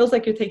moving, it feels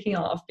like you're taking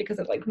off because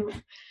it like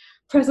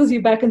presses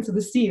you back into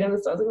the seat and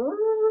it starts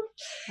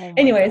like,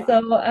 anyway,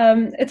 so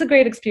it's a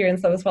great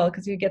experience though as well,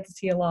 because you get to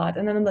see a lot.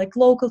 And then like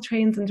local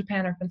trains in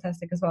Japan are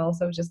fantastic as well.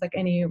 So just like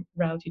any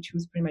route you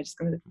choose pretty much is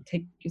going to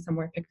take you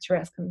somewhere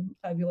picturesque and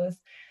fabulous.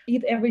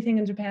 Eat everything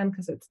in Japan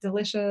because it's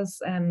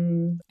delicious.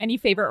 And any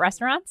favorite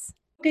restaurants?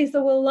 Okay,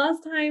 so well,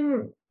 last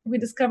time we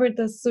discovered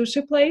the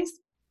sushi place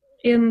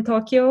in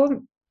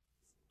Tokyo,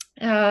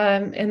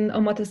 in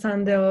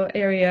Omotesando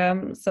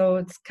area. So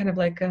it's kind of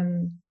like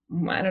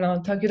I don't know,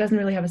 Tokyo doesn't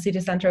really have a city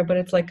center, but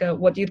it's like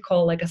what you'd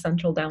call like a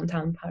central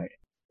downtown part.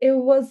 It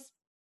was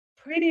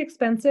pretty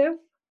expensive,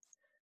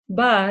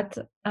 but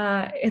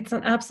it's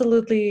an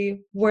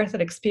absolutely worth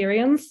it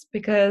experience,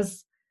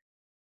 because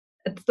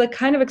it's the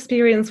kind of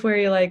experience where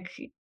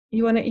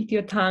you want to eat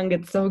your tongue.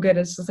 It's so good.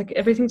 It's just like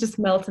everything just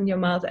melts in your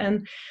mouth.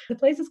 And the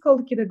place is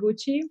called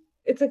Kitaguchi.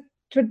 It's a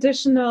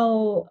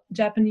traditional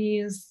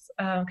Japanese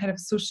kind of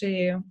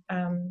sushi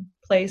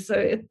place. So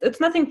it's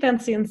nothing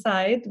fancy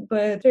inside,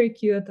 but very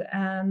cute.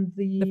 And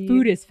the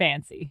food is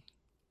fancy.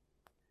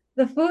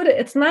 The food,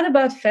 it's not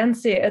about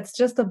fancy. It's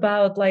just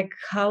about like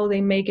how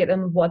they make it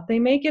and what they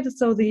make it.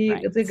 So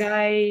the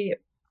guy,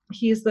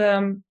 he's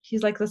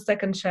like the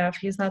second chef.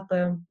 He's not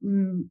the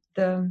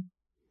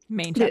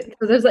main chef.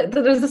 So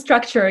there's a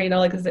structure,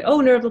 like as the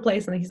owner of the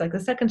place, and he's like the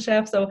second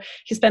chef. So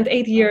he spent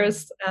 8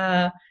 years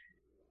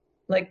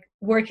like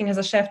working as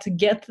a chef to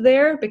get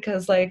there,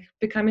 because like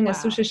becoming a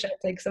sushi chef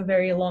takes a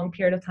very long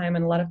period of time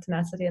and a lot of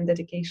tenacity and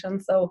dedication.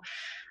 So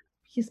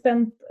he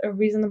spent a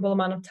reasonable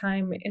amount of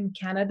time in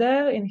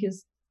Canada in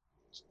his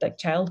like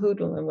childhood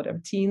or whatever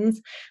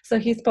teens. So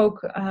he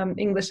spoke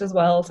English as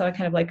well. So I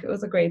kind of like, it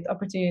was a great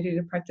opportunity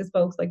to practice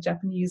both like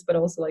Japanese, but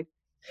also like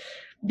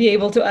be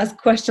able to ask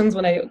questions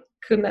when I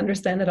couldn't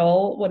understand at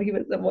all what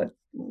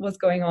was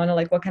going on, or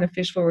like what kind of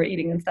fish we were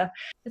eating and stuff.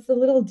 It's the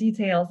little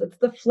details, it's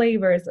the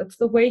flavors, it's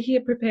the way he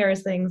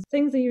prepares things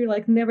that you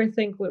like never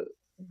think would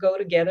go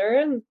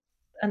together,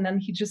 and then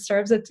he just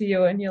serves it to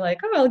you and you're like,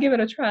 oh, I'll give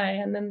it a try.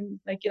 And then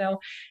like,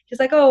 he's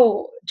like,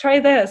 oh, try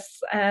this,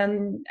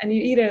 and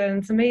you eat it and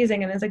it's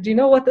amazing. And it's like, do you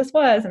know what this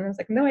was? And it's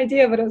like, no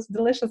idea, but it was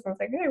delicious. And it's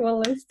like, hey,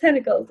 well, it's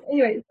tentacles.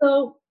 Anyway,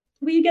 so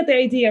we get the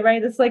idea,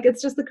 right?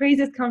 It's just the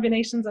craziest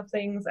combinations of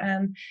things,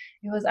 and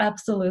it was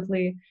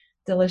absolutely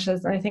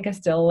delicious. And I think I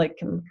still like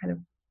can kind of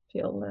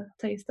feel the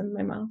taste in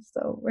my mouth.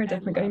 So we're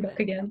definitely going back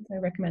again. So I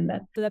recommend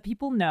that. So that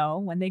people know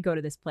when they go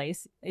to this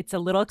place, it's a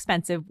little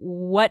expensive.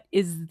 What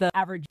is the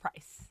average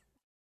price?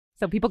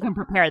 So people can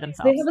prepare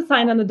themselves. They have a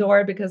sign on the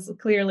door, because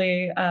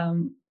clearly a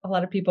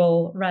lot of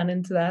people ran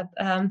into that.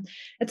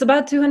 It's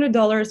about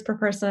 $200 per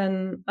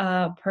person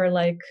per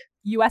like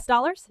US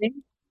dollars?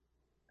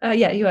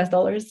 Yeah, US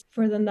dollars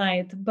for the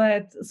night.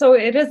 But so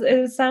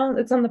it's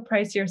on the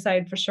pricier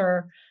side for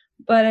sure,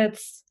 but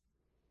it's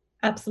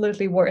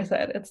absolutely worth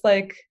it. It's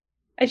like,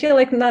 I feel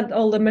like not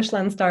all the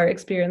Michelin star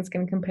experience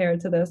can compare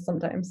to this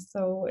sometimes.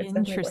 So it's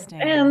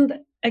interesting. And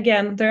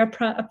again, they're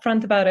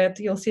upfront about it.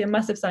 You'll see a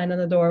massive sign on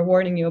the door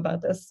warning you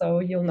about this, so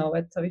you'll know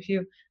it. So if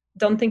you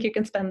don't think you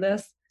can spend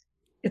this,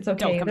 it's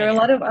okay. There are a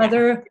lot of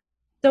other,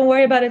 don't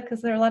worry about it,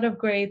 because there are a lot of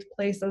great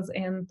places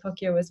in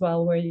Tokyo as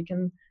well where you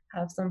can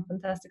have some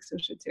fantastic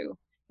sushi too.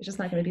 It's just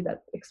not going to be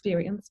that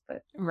experience,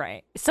 but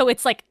right. So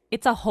it's like,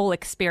 it's a whole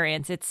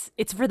experience.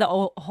 It's for the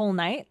whole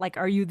night. Like,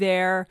 are you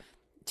there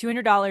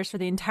 $200 for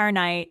the entire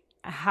night?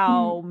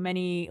 How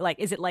many, like,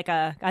 is it like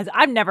I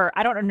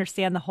don't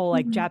understand the whole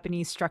like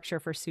Japanese structure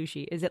for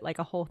sushi. Is it like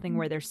a whole thing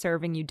where they're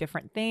serving you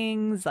different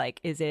things? Like,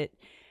 is it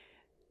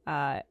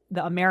the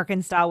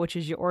American style, which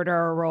is you order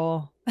a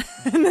roll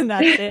and then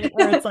that's it?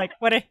 Or it's like,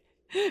 what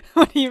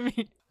do you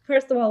mean?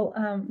 First of all,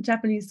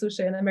 Japanese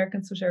sushi and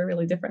American sushi are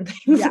really different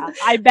things. Yeah,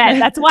 I bet.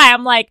 That's why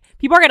I'm like,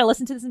 people are going to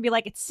listen to this and be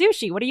like, it's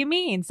sushi. What do you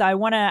mean? So I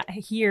want to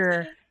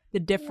hear the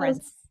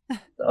difference.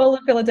 All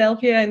of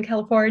Philadelphia and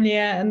California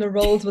and the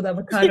rolls with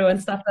avocado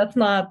and stuff. That's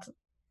not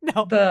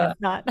No, the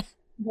it's not.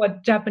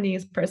 what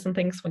Japanese person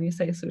thinks when you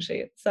say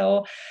sushi.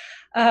 So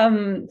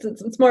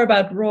it's more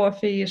about raw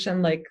fish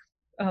and like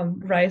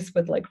rice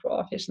with like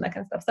raw fish and that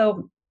kind of stuff.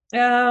 So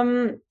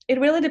it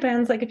really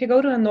depends. Like if you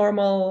go to a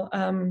normal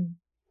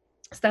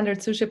standard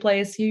sushi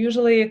place, you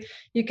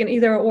can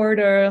either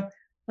order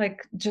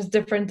like just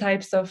different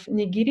types of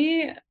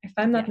nigiri. If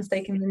I'm not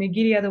mistaken, the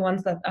nigiri are the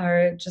ones that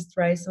are just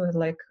rice with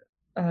like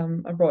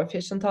a raw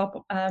fish on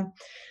top.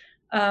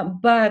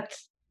 But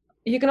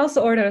you can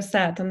also order a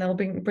set, and they'll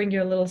bring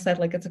you a little set,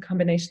 like it's a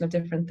combination of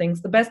different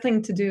things. The best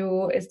thing to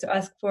do is to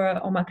ask for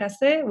a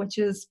omakase, which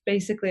is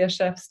basically a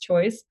chef's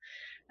choice.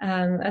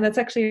 And that's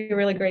actually a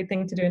really great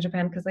thing to do in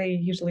Japan because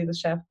the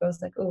chef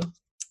goes like, oh,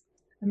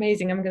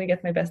 amazing, I'm going to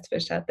get my best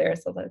fish out there.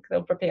 So that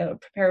they'll prepare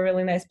a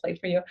really nice plate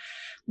for you.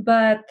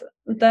 But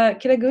the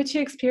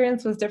Kiraguchi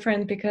experience was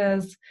different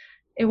because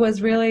it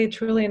was really,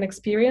 truly an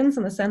experience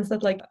in the sense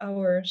that like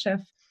our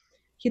chef,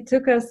 he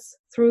took us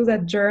through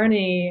that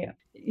journey.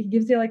 He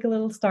gives you like a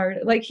little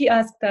start. Like he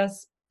asked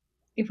us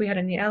if we had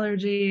any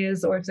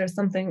allergies or if there's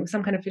some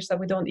kind of fish that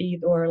we don't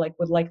eat or like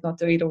would like not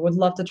to eat or would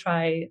love to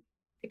try.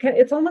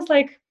 It's almost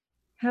like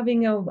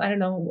having I don't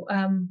know,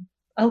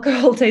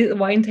 alcohol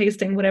wine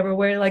tasting, whatever,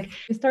 where like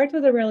you start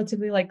with a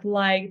relatively like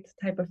light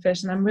type of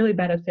fish, and I'm really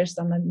bad at fish,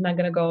 so I'm not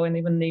going to go and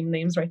even name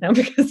names right now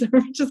because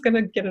I'm just going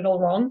to get it all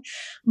wrong.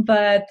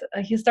 But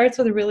he starts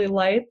with a really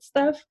light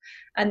stuff,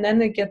 and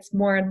then it gets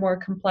more and more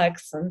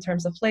complex in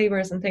terms of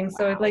flavors and things.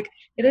 Wow. So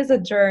it is a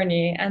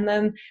journey, and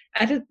then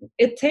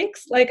it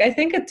takes like, I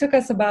think it took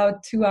us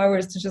about 2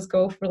 hours to just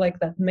go for like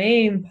that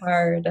main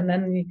part, and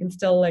then you can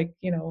still like,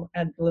 you know,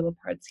 add little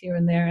parts here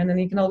and there, and then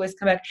you can always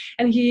come back.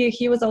 And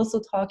he was also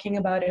talking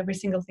about every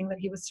single thing that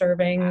he was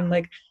serving and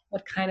like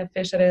what kind of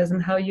fish it is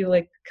and how you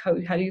like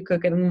how do you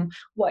cook it and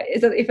what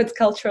is it, if it's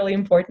culturally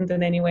important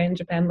in any way in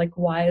Japan, like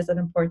why is it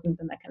important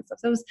and that kind of stuff.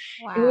 So it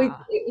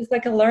was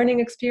like a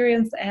learning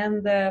experience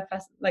and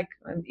like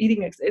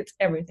eating it's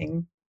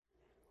everything.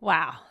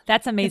 Wow,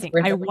 that's amazing.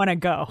 I want to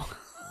go.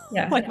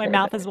 Yeah, like my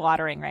mouth is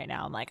watering right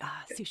now. I'm like,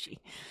 sushi,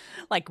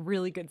 like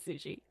really good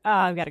sushi.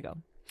 I've got to go.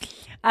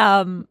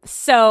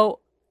 So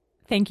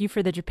thank you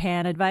for the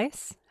Japan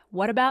advice.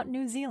 What about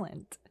New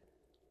Zealand?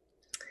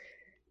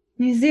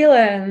 New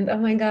Zealand. Oh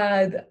my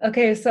God.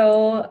 Okay.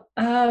 So,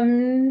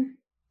 definitely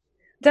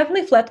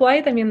flat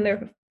white. I mean,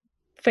 they're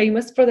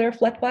famous for their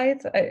flat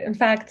white. In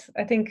fact,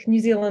 I think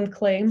New Zealand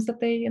claims that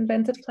they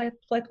invented flat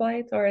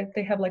white, or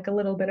they have like a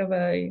little bit of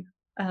a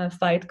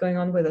fight going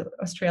on with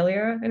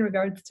Australia in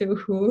regards to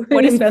who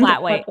what is invented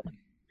flat white.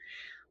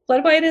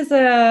 Flat white is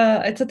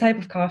it's a type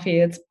of coffee.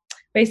 It's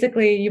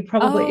basically, you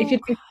probably, if you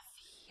drink,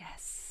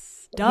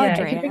 yes,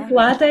 if you drink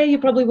latte, you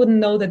probably wouldn't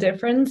know the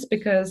difference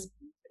because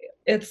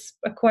it's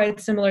a quite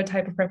similar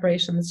type of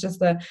preparation. It's just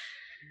the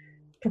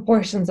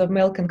proportions of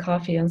milk and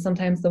coffee and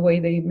sometimes the way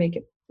they make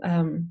it.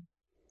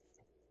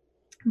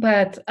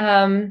 But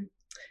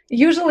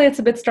usually it's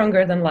a bit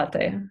stronger than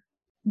latte,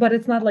 but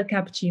it's not like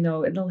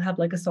cappuccino. It'll have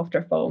like a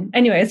softer foam.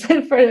 Anyways,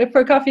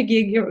 for coffee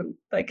geek,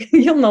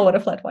 you'll know what a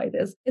flat white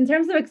is. In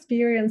terms of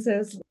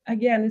experiences,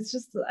 again, it's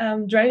just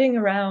driving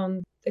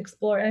around,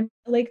 exploring.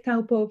 Lake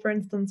Taupo, for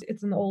instance,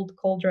 it's an old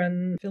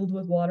cauldron filled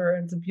with water.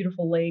 It's a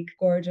beautiful lake,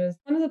 gorgeous.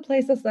 One of the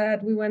places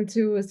that we went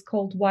to is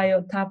called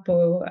Waio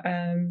Tapu.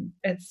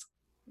 It's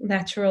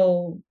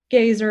natural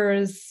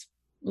geysers,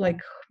 like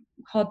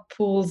hot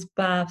pools,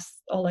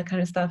 baths, all that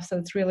kind of stuff. So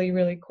it's really,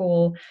 really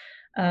cool.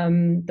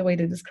 The way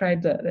they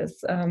described it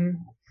is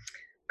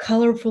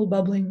colorful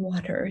bubbling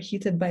water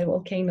heated by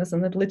volcanoes,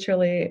 and it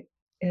literally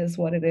is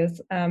what it is.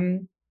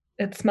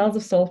 It smells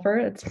of sulfur.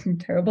 It's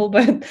terrible,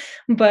 but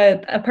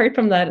apart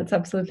from that, it's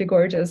absolutely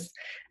gorgeous.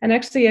 And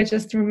actually, I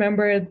just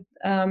remembered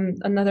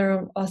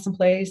another awesome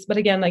place. But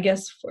again, I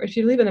guess if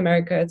you live in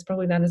America, it's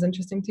probably not as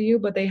interesting to you.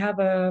 But they have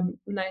a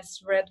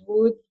nice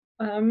redwood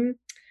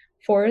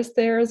forest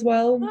there as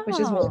well, which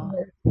is what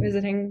we're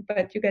visiting,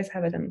 but you guys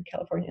have it in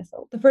California.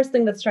 So the first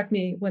thing that struck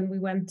me when we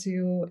went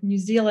to New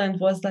Zealand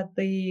was that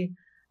the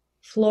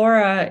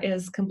flora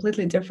is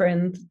completely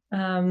different.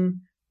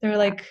 They're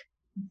like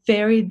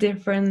very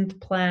different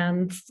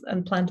plants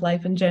and plant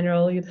life in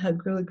general. You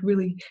had really,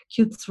 really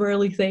cute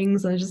swirly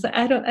things, and just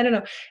I don't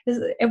know.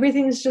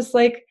 Everything's just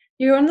like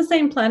you're on the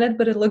same planet,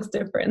 but it looks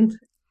different.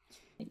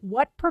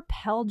 What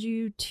propelled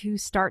you to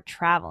start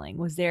traveling?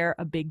 Was there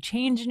a big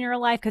change in your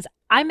life? Because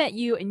I met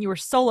you and you were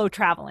solo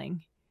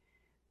traveling.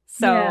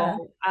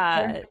 So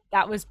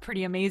that was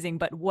pretty amazing.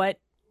 But what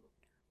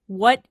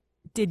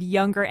did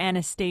younger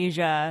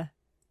Anastasia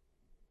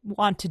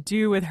want to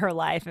do with her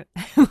life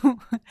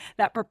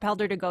that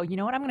propelled her to go, you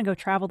know what, I'm going to go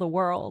travel the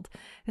world?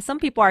 Because some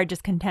people are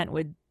just content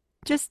with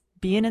just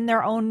being in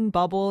their own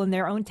bubble, in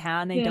their own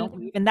town. They don't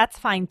leave, and that's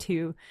fine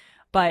too.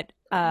 But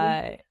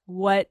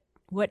what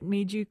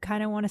made you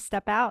kind of want to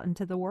step out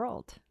into the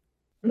world?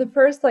 The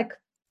first like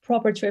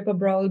proper trip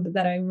abroad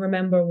that I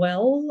remember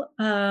well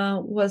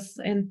was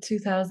in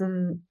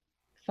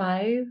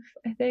 2005,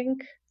 I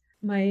think.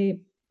 My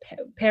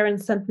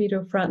parents sent me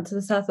to France, to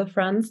the south of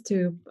France,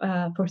 to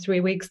for 3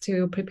 weeks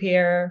to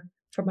prepare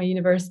for my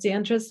university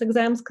entrance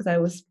exams because I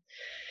was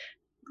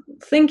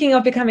thinking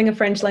of becoming a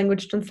French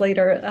language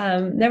translator.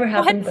 Never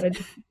happened, What? but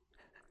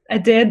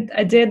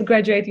I did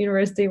graduate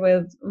university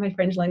with my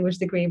French language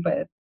degree,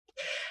 but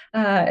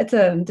it's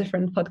a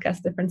different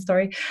podcast, different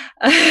story.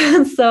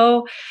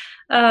 So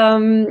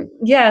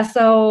yeah,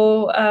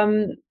 so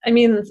I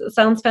mean, it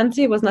sounds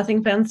fancy. It was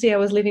nothing fancy. I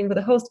was living with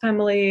a host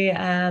family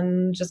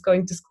and just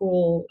going to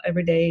school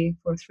every day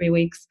for 3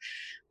 weeks.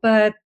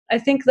 But I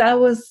think that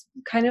was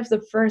kind of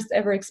the first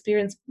ever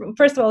experience.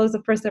 First of all, it was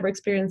the first ever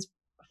experience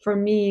for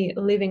me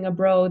living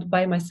abroad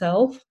by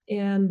myself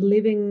and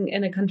living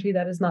in a country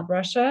that is not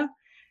Russia,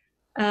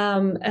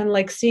 and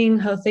like seeing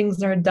how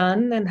things are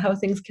done and how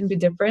things can be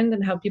different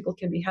and how people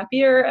can be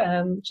happier,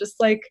 and just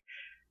like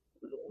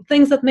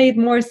things that made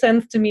more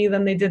sense to me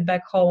than they did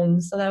back home.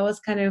 So that was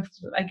kind of,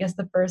 I guess,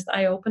 the first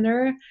eye opener.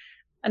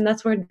 And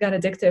that's where it got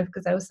addictive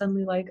because I was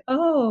suddenly like,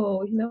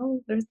 oh,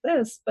 there's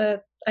this,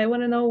 but I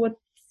want to know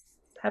what's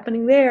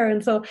happening there.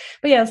 And so,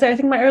 but yeah, so I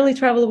think my early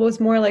travel was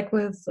more like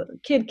with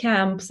kid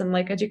camps and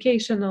like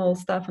educational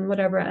stuff and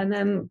whatever. And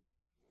then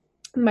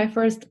my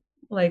first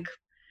like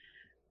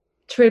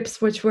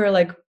trips, which were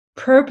like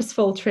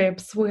purposeful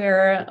trips,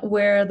 where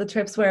the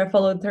trips where I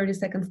followed 30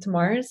 Seconds to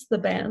Mars, the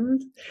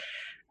band.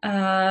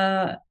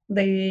 I'm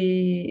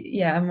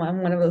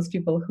one of those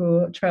people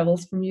who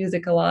travels for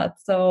music a lot.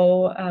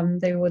 So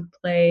they would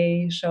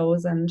play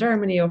shows in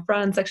Germany or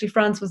France. Actually,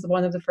 France was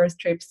one of the first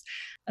trips.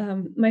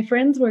 My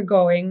friends were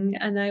going,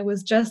 and I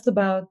was just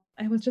about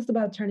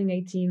turning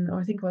 18, or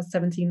I think I was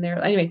 17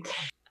 there. Anyway,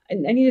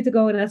 I needed to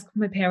go and ask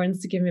my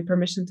parents to give me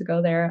permission to go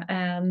there.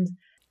 And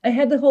I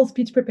had the whole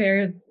speech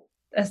prepared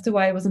as to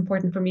why it was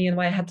important for me and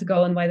why I had to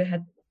go and why they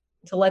had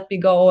to let me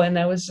go. And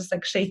I was just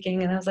like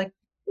shaking, and I was like,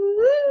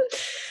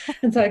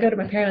 and so I go to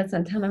my parents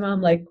and tell my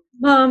mom, like,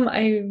 Mom,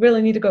 I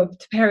really need to go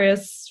to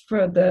Paris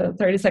for the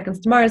 30 Seconds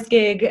to Mars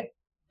gig.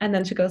 And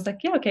then she goes like,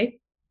 yeah, okay.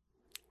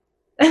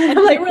 And And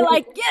I'm they like, were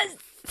like, yes.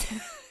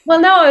 well,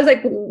 no, I was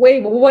like,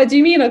 wait, what do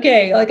you mean?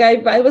 Okay. Like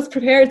I was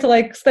prepared to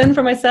like stand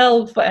for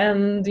myself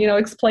and,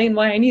 explain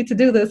why I need to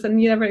do this.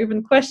 And you never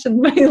even questioned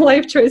my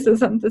life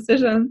choices and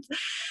decisions.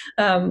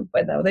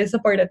 But no, they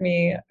supported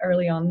me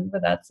early on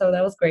with that. So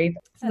that was great.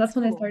 So that's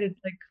when I Cool. started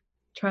like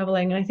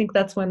traveling. And I think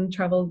that's when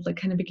travel like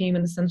kind of became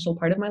an essential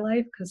part of my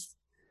life, because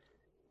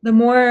the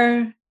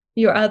more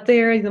you're out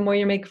there, the more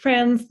you make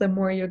friends, the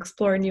more you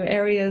explore new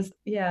areas.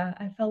 Yeah,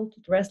 I felt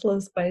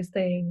restless by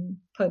staying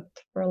put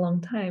for a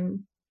long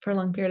time. For a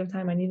long period of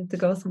time, I needed to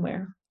go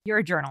somewhere. You're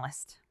a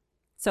journalist.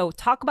 So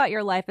talk about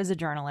your life as a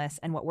journalist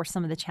and what were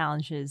some of the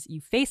challenges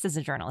you faced as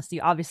a journalist.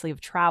 You obviously have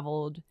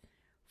traveled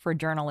for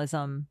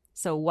journalism.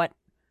 So what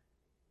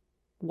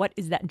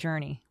is that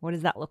journey? What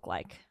does that look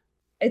like?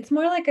 It's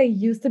more like I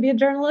used to be a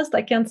journalist.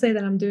 I can't say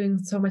that I'm doing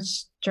so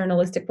much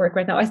journalistic work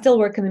right now. I still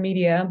work in the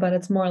media, but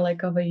it's more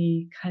like of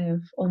a kind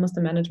of almost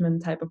a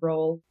management type of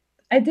role.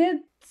 I did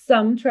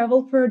some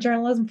travel for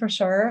journalism for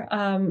sure,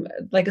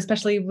 like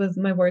especially with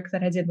my work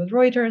that I did with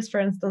Reuters, for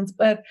instance.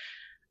 But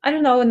I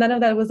don't know, none of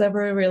that was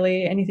ever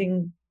really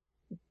anything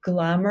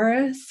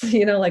glamorous.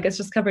 Like it's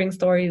just covering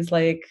stories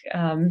like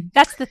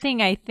That's the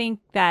thing. I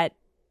think that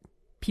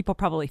people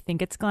probably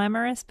think it's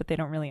glamorous, but they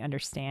don't really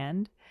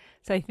understand.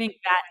 So I think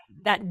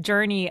that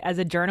journey as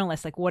a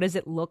journalist, like what does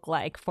it look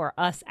like for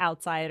us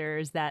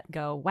outsiders that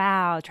go,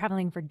 wow,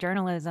 traveling for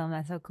journalism,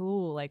 that's so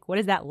cool. Like, what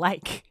is that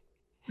like?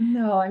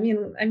 No, I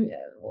mean,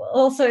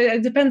 also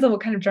it depends on what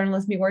kind of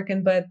journalism you work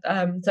in. But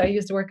so I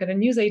used to work at a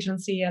news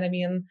agency, and I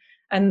mean,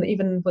 and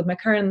even with my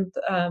current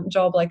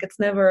job, like it's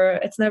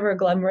never a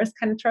glamorous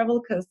kind of travel,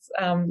 because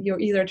you're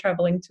either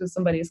traveling to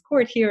somebody's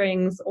court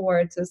hearings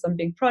or to some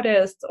big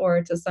protest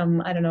or to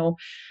some, I don't know,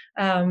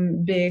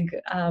 big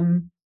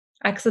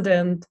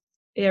accident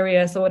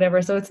areas or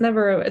whatever. So it's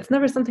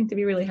never something to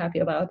be really happy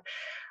about.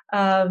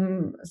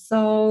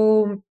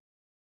 So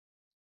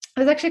it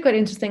was actually quite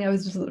interesting. I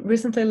was just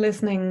recently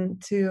listening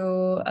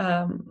to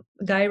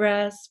Guy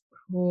Raz,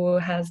 who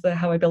has the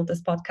How I Built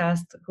This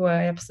podcast, who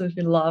I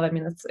absolutely love. I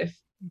mean,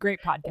 Great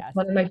it's podcast.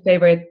 one of my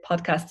favorite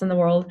podcasts in the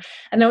world.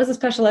 And there was a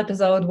special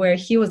episode where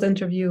he was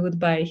interviewed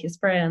by his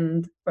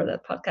friend for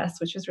that podcast,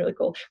 which is really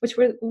cool, which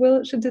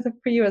we'll should do that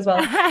for you as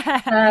well.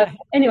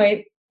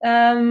 Anyway,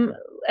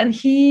 and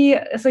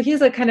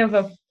he's a kind of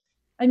a,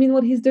 I mean,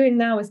 what he's doing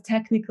now is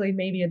technically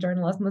maybe a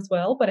journalism as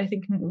well, but I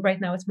think right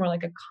now it's more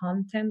like a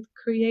content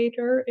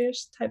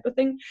creator-ish type of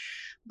thing.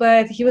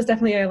 But he was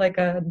definitely like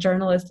a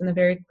journalist in a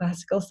very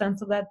classical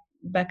sense of that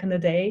back in the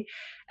day.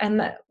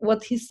 And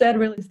what he said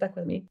really stuck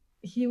with me.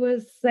 He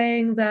was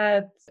saying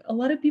that a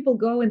lot of people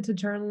go into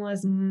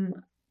journalism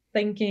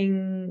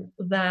thinking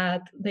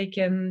that they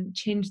can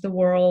change the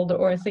world,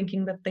 or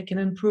thinking that they can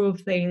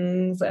improve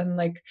things and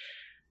like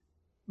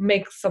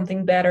make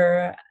something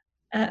better.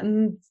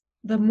 And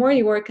the more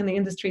you work in the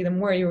industry, the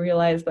more you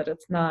realize that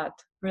it's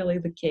not really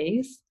the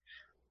case.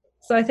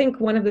 So I think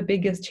one of the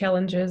biggest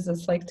challenges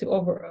is like to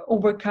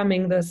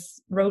overcoming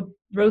this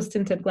rose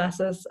tinted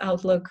glasses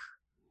outlook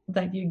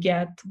that you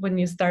get when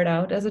you start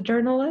out as a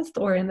journalist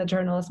or in the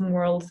journalism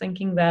world,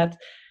 thinking that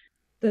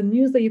the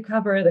news that you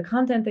cover, the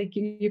content that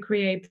you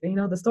create,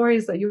 the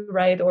stories that you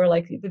write, or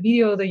like the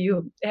video that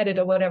you edit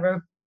or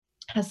whatever,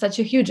 has such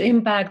a huge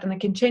impact and it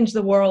can change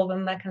the world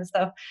and that kind of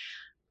stuff.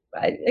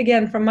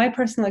 Again, from my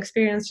personal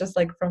experience, just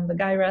like from the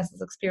Guy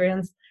Raz's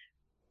experience,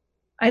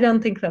 I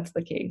don't think that's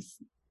the case.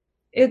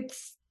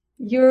 It's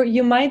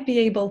you might be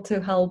able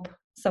to help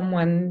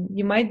someone,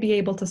 you might be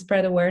able to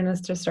spread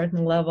awareness to a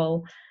certain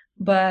level,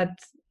 but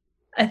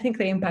I think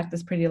the impact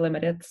is pretty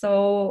limited.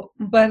 So,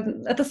 but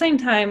at the same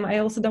time, I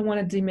also don't want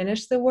to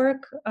diminish the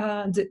work,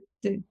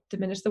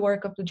 diminish the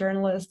work of the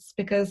journalists,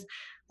 because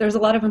there's a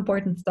lot of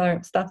important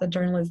stuff that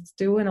journalists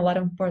do, and a lot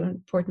of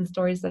important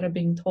stories that are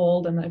being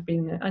told and are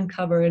being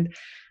uncovered,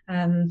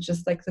 and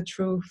just like the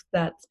truth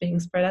that's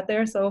being spread out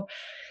there. So,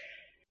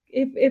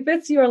 if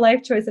it's your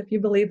life choice, if you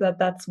believe that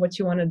that's what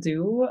you want to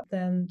do,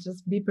 then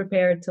just be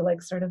prepared to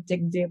like sort of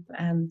dig deep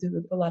and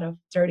do a lot of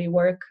dirty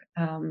work,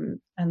 and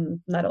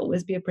not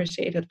always be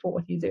appreciated for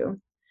what you do.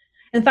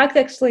 In fact,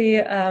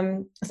 actually,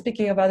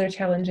 speaking of other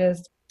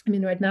challenges, I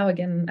mean, right now,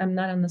 again, I'm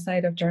not on the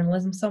side of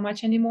journalism so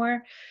much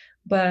anymore,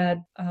 but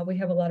we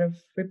have a lot of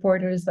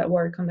reporters that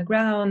work on the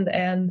ground,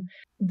 and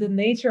the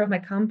nature of my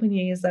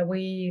company is that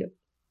we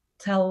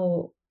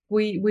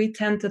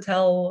tend to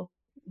tell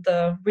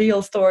the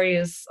real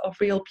stories of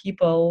real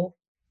people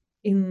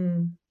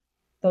in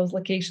those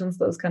locations,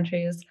 those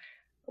countries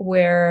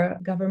where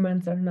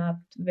governments are not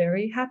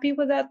very happy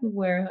with that,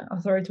 where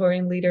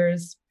authoritarian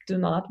leaders do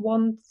not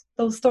want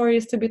those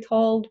stories to be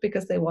told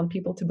because they want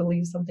people to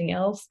believe something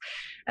else.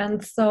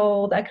 And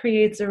so that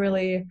creates a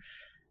really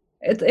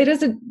it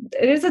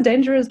is a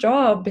dangerous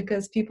job,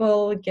 because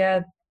people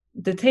get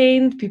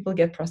detained, people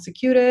get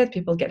prosecuted,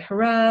 people get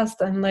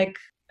harassed, and like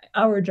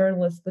our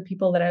journalists, the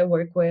people that I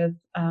work with,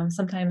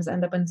 sometimes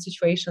end up in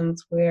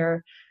situations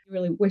where you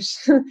really wish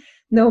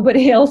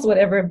nobody else would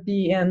ever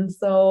be in.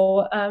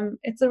 So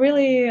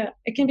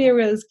it can be a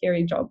really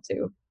scary job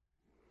too.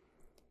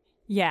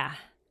 Yeah.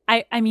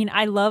 I mean,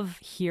 I love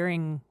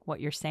hearing what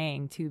you're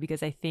saying too,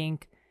 because I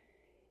think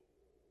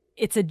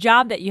it's a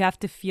job that you have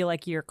to feel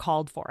like you're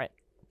called for it,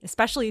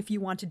 especially if you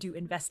want to do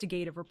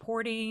investigative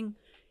reporting,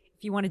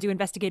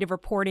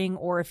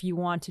 or if you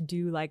want to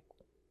do like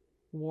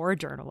war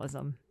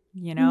journalism,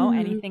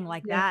 anything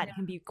like that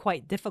can be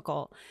quite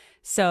difficult.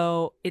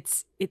 So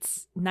it's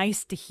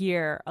nice to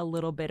hear a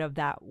little bit of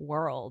that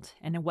world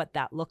and what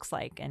that looks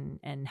like,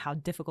 and how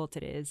difficult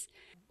it is.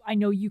 I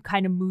know you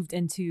kind of moved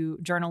into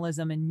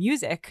journalism and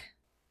music.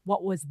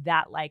 What was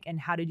that like, and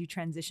how did you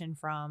transition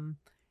from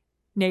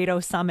NATO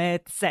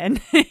summits and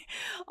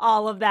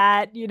all of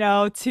that,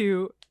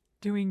 to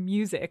doing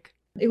music?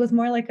 It was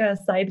more like a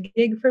side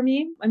gig for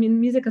me. I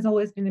mean, music has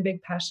always been a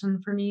big passion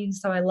for me,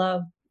 so I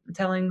love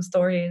telling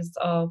stories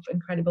of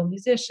incredible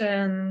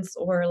musicians,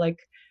 or like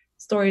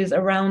stories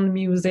around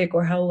music,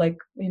 or how like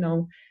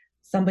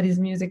somebody's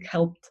music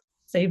helped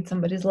save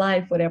somebody's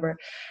life, whatever.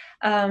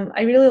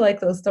 I really like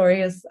those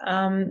stories.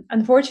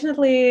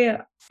 Unfortunately,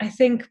 I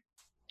think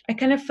I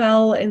kind of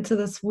fell into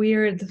this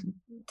weird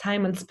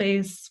time and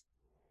space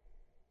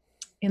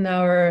in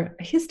our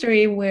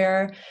history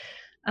where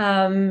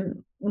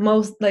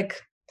most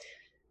like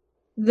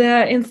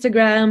the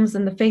Instagrams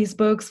and the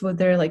Facebooks with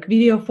their like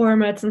video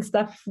formats and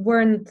stuff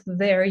weren't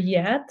there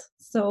yet.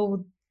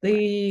 So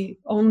the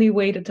only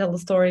way to tell the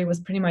story was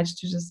pretty much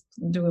to just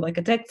do like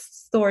a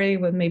text story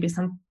with maybe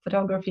some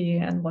photography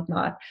and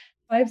whatnot.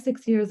 5,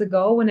 6 years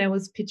ago, when I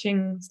was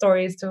pitching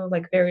stories to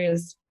like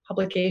various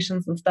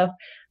publications and stuff,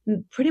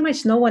 pretty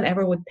much no one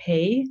ever would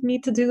pay me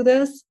to do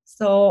this.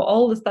 So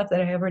all the stuff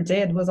that I ever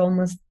did was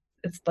almost,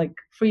 it's like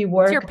free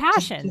work. It's your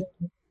passion.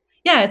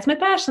 Yeah, it's my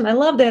passion. I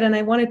loved it and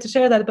I wanted to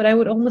share that, but I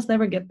would almost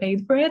never get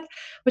paid for it,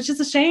 which is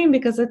a shame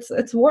because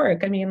it's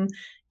work. I mean,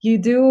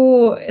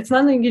 it's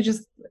not like you're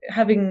just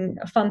having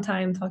a fun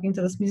time talking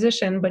to this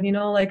musician, but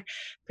like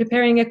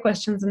preparing your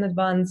questions in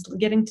advance,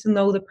 getting to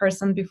know the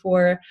person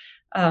before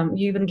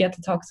you even get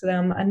to talk to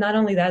them. And not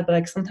only that, but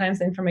like sometimes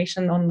the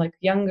information on like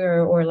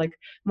younger or like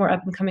more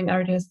up and coming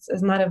artists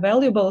is not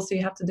available. So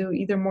you have to do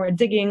either more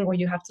digging, or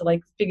you have to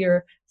like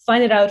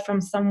find it out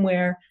from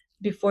somewhere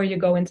before you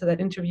go into that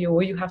interview,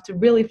 or you have to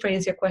really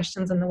phrase your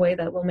questions in a way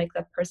that will make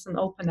that person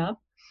open up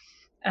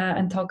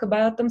and talk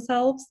about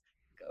themselves.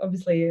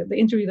 Obviously, the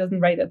interview doesn't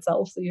write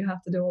itself, so you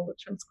have to do all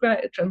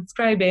the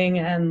transcribing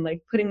and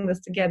like putting this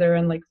together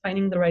and like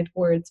finding the right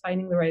words,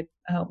 finding the right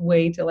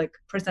way to like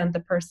present the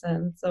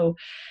person. So,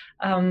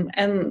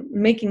 and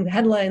making the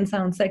headline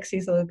sound sexy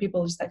so that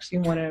people just actually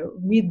want to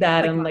read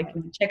that and like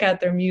check out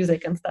their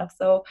music and stuff.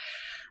 So,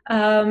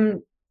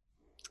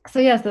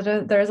 yes,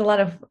 there's a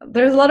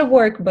lot of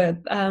work, but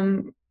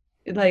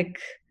like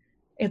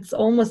it's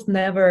almost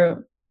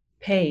never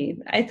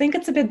paid. I think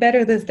it's a bit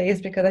better these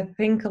days because I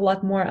think a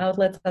lot more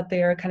outlets out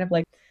there are kind of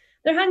like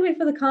they're hungry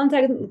for the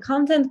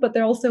content, but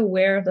they're also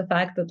aware of the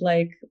fact that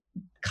like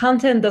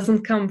content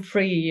doesn't come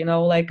free, you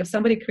know, like if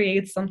somebody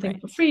creates something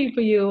Right. for free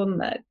for you,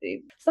 and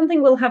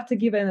something will have to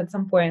give in at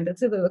some point.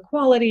 It's either the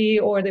quality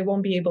or they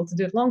won't be able to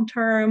do it long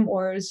term,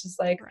 or it's just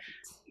like Right.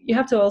 you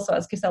have to also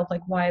ask yourself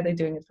like why are they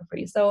doing it for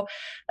free. So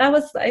that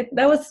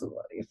was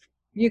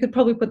you could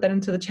probably put that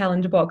into the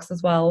challenge box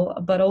as well,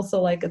 but also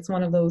like it's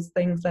one of those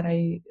things that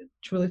I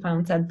truly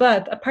found sad.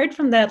 But apart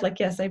from that, like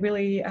yes, I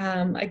really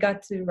I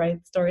got to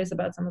write stories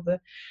about some of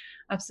the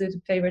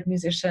absolute favorite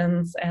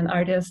musicians and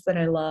artists that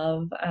I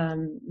love.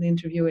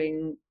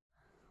 Interviewing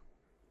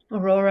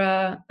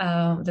Aurora,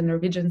 the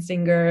Norwegian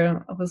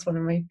singer, was one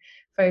of my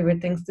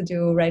favorite things to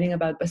do. Writing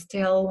about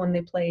Bastille when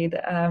they played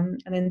an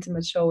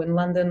intimate show in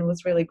London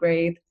was really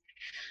great.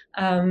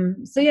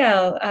 So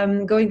yeah,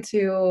 going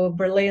to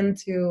Berlin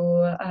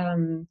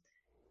to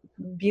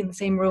be in the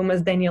same room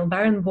as Daniel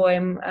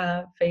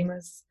Barenboim,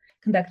 famous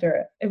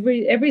conductor.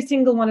 Every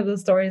single one of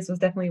those stories was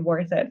definitely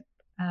worth it,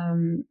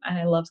 and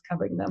I loved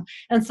covering them.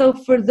 And so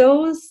for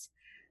those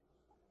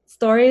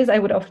stories, I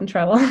would often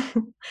travel,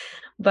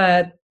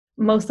 but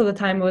most of the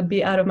time it would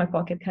be out of my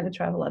pocket kind of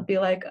travel. I'd be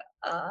like,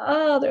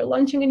 oh, they're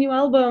launching a new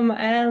album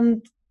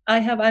and I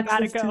have Gotta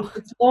access to go.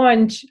 its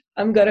launch.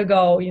 I'm gonna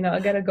go, you know, I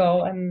gotta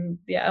go. And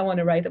yeah, I want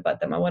to write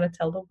about them. I want to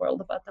tell the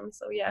world about them.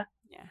 So yeah.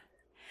 Yeah.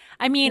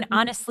 I mean, Definitely.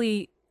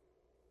 honestly,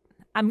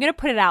 I'm going to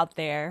put it out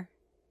there.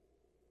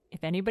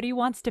 If anybody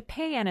wants to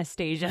pay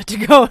Anastasia to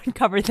go and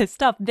cover this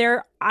stuff,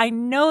 I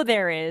know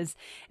there is.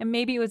 And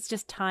maybe it was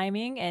just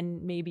timing,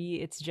 and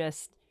maybe it's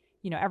just,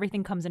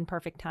 everything comes in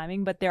perfect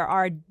timing, but there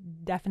are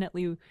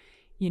definitely,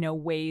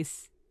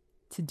 ways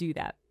to do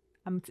that.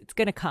 It's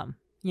going to come,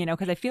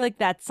 because I feel like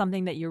that's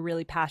something that you're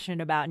really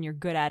passionate about and you're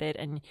good at it.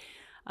 And,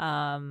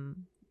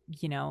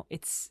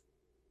 it's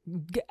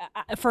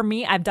for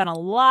me, I've done a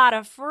lot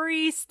of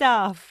free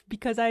stuff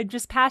because I'm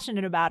just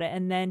passionate about it.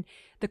 And then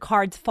the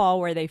cards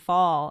fall where they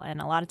fall. And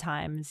a lot of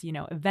times,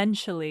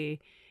 eventually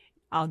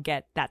I'll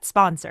get that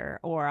sponsor,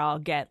 or I'll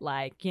get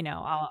like,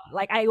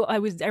 I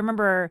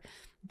remember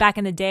back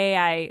in the day,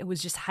 I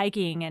was just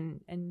hiking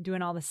and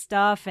doing all this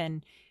stuff,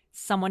 and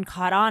someone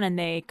caught on and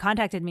they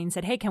contacted me and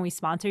said, "Hey, can we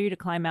sponsor you to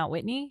climb Mount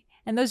Whitney?"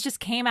 And those just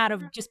came out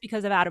of just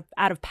because of out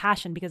of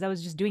passion, because I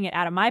was just doing it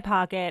out of my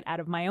pocket, out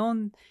of my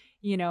own,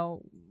 you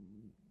know,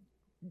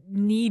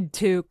 need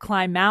to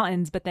climb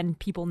mountains, but then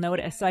people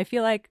notice. So I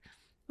feel like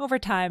over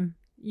time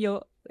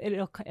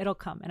it'll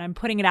come, and I'm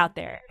putting it out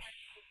there.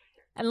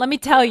 And let me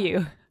tell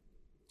you,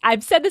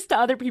 I've said this to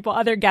other people,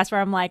 other guests,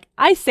 where I'm like,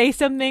 I say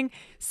something,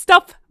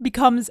 stuff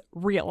becomes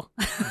real.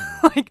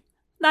 Like,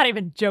 not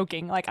even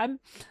joking. Like,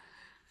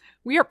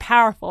 we are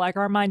powerful. Like,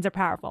 our minds are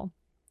powerful.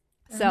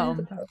 Our minds So, are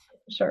powerful,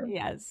 for sure.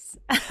 yes.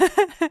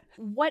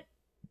 What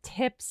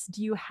tips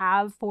do you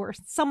have for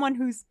someone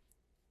who's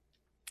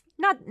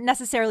not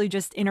necessarily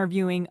just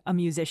interviewing a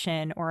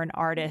musician or an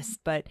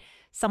artist, but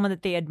someone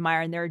that they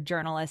admire and they're a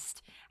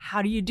journalist?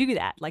 How do you do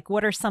that? Like,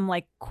 what are some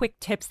like quick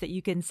tips that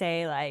you can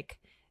say, like,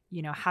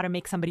 how to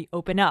make somebody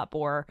open up,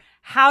 or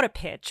how to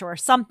pitch, or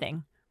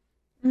something?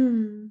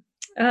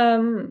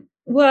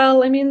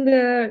 Well, I mean,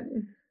 the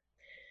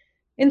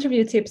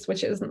interview tips,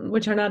 which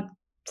are not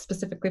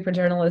specifically for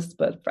journalists,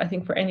 but I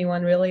think for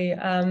anyone really.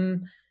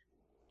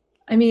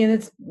 I mean,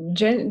 it's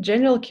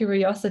general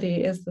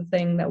curiosity is the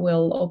thing that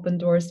will open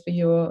doors for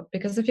you.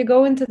 Because if you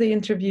go into the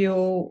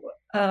interview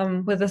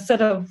with a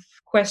set of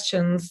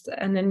questions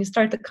and then you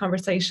start the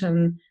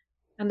conversation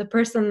and the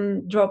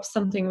person drops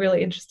something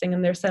really interesting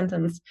in their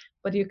sentence,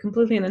 but you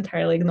completely and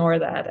entirely ignore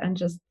that and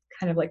just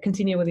kind of like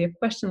continue with your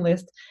question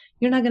list,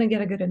 you're not going to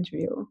get a good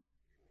interview.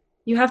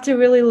 You have to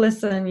really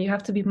listen, you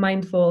have to be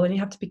mindful, and you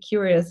have to be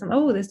curious. And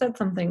oh, they said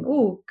something,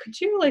 oh, could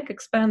you like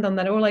expand on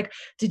that, or like,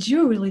 did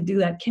you really do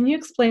that, can you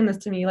explain this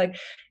to me? Like,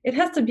 it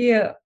has to be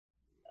a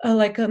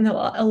like a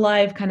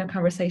live kind of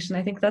conversation.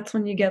 I think that's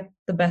when you get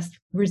the best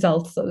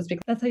results, so to speak.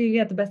 That's how you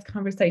get the best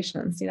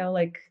conversations,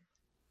 like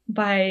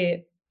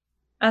by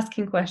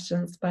asking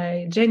questions,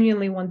 by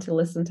genuinely want to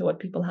listen to what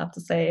people have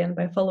to say, and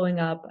by following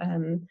up.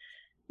 And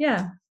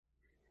yeah,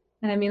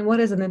 and I mean, what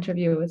is an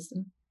interview? It's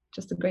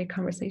just a great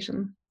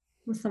conversation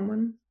with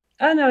someone.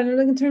 I don't know,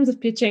 like in terms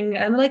of pitching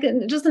and like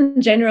just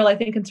in general, I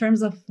think in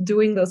terms of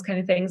doing those kind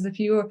of things, if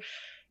you're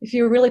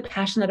really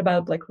passionate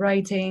about like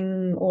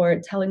writing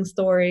or telling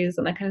stories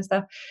and that kind of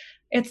stuff,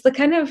 it's the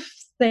kind of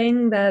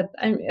thing that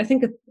I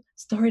think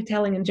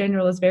storytelling in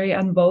general is very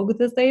en vogue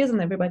these days, and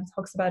everybody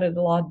talks about it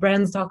a lot.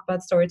 Brands talk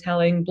about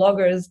storytelling,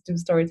 bloggers do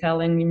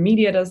storytelling,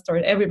 media does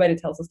story. Everybody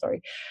tells a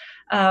story.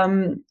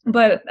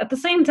 But at the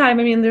same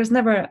time, I mean, there's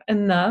never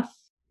enough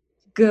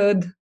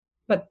good,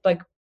 but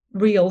like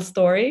real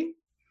story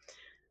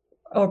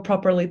or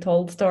properly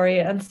told story.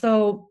 And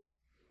so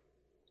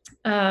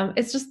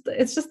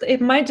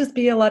it might just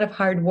be a lot of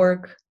hard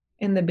work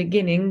in the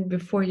beginning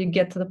before you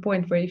get to the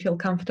point where you feel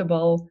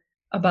comfortable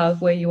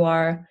about where you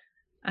are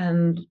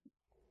and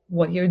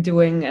what you're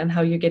doing and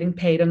how you're getting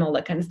paid and all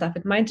that kind of stuff.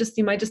 You might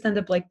just end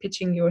up like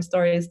pitching your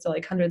stories to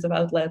like hundreds of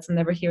outlets and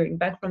never hearing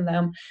back from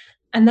them.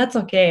 And that's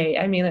okay.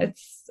 I mean,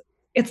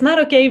 it's not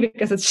okay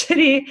because it's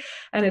shitty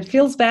and it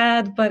feels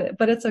bad, but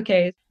it's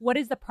okay. What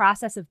is the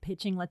process of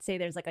pitching? Let's say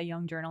there's like a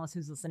young journalist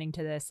who's listening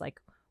to this. Like,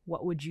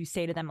 what would you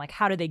say to them? Like,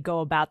 how do they go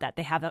about that?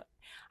 They have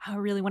I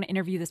really want to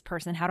interview this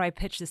person. How do I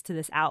pitch this to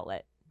this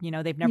outlet?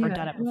 They've never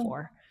done it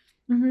before.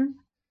 Mm-hmm.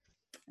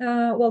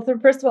 Well,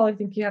 first of all, I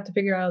think you have to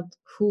figure out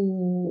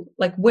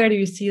where do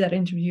you see that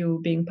interview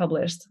being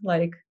published?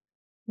 Like,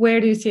 where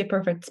do you see a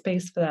perfect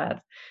space for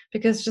that?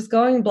 Because just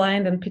going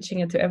blind and pitching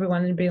it to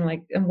everyone and being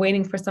like, and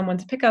waiting for someone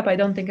to pick up, I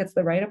don't think it's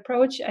the right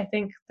approach. I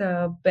think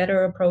the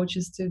better approach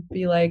is to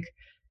be like,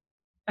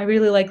 I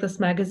really like this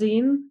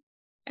magazine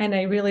and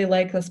I really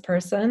like this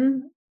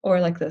person or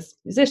like this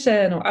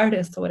musician or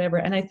artist or whatever.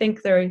 And I think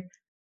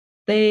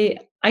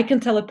I can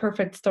tell a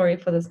perfect story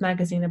for this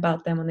magazine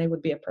about them and they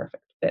would be a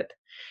perfect fit.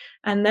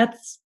 And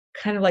that's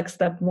kind of like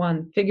step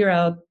one, figure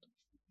out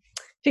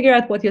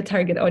what your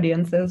target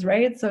audience is,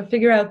 right? So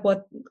figure out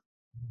what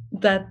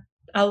that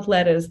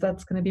outlet is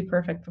that's going to be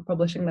perfect for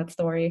publishing that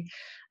story.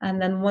 And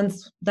then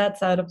once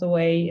that's out of the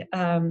way,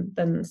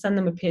 then send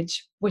them a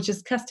pitch, which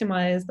is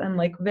customized and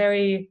like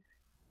very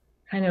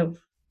kind of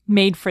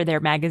made for their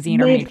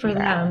magazine or made for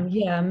them.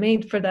 Yeah,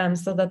 made for them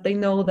so that they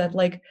know that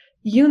like,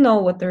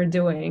 what they're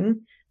doing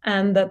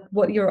and that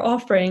what you're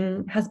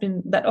offering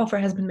that offer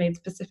has been made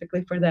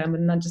specifically for them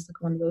and not just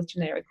like one of those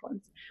generic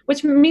ones,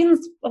 which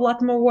means a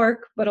lot more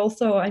work, but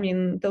also, I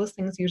mean, those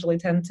things usually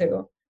tend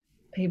to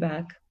pay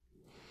back.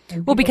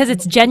 Well, because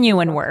it's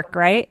genuine work,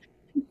 right?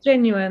 It's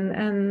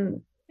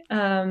genuine.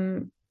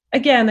 And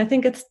again, I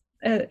think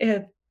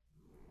it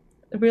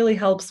really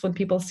helps when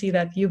people see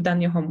that you've done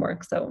your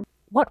homework. So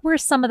what were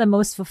some of the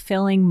most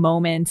fulfilling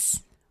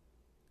moments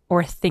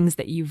or things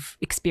that you've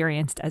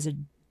experienced as a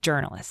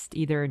journalist,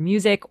 either in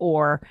music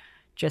or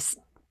just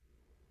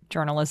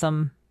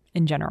journalism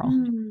in general?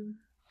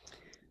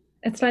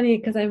 It's funny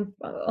because I'm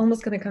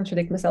almost going to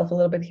contradict myself a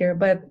little bit here,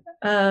 but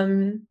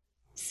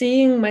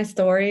seeing my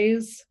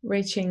stories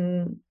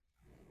reaching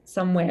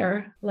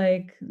somewhere,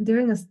 like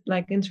doing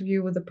a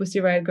interview with the Pussy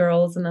Riot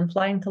Girls and then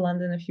flying to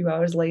London a few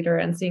hours later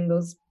and seeing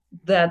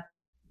that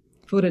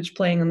footage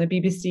playing on the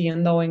BBC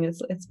and knowing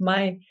it's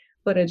my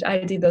footage, I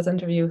did those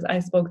interviews, I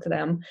spoke to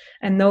them,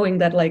 and knowing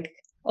that like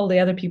all the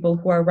other people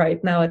who are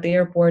right now at the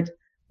airport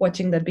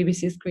watching that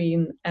BBC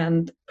screen,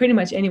 and pretty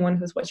much anyone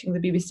who's watching the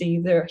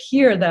BBC,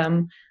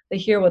 they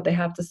hear what they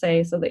have to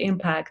say, so the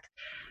impact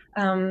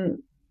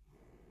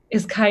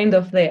is kind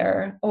of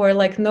there. Or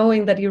like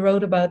knowing that you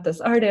wrote about this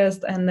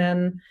artist and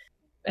then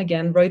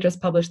again Reuters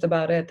published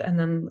about it, and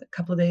then a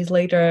couple of days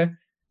later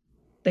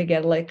they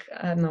get like,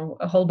 I don't know,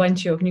 a whole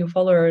bunch of new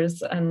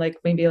followers and like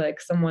maybe like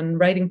someone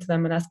writing to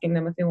them and asking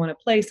them if they want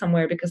to play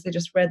somewhere because they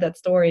just read that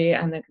story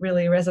and it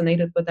really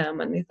resonated with them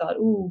and they thought,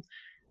 ooh,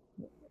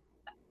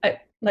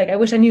 I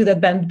wish I knew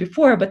that band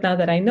before, but now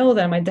that I know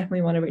them, I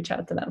definitely want to reach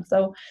out to them.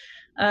 So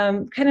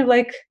kind of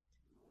like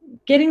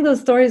getting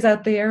those stories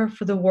out there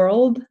for the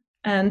world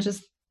and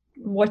just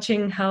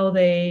watching how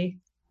they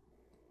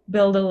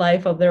build a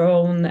life of their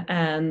own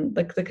and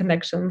like the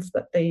connections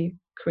that they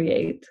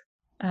create.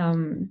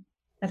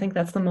 I think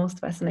that's the most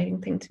fascinating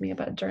thing to me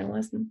about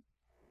journalism.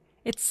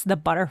 It's the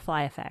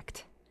butterfly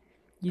effect.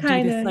 You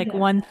do this like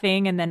one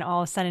thing and then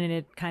all of a sudden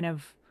it kind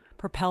of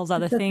propels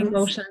other things.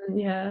 Emotion,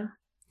 yeah.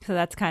 So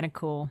that's kind of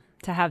cool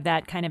to have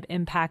that kind of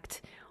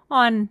impact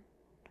on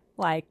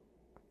like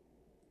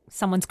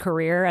someone's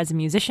career as a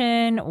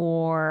musician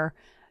or,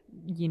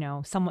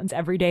 someone's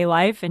everyday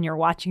life, and you're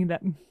watching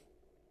them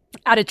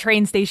at a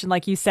train station,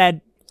 like you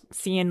said,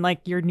 seeing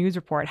like your news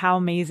report. How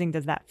amazing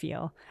does that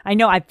feel? I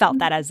know I felt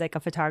that as like a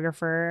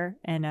photographer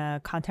and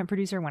a content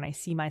producer when I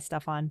see my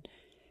stuff on,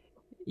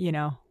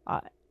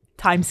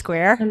 Times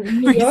Square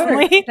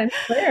recently. Times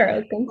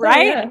Square,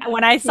 right? Yeah.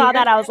 When I saw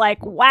that, I was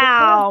like,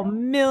 wow,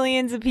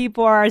 millions of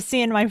people are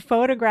seeing my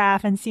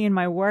photograph and seeing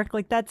my work.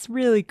 Like, that's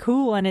really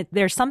cool. And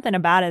there's something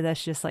about it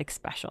that's just like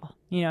special,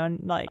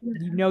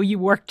 you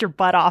worked your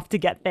butt off to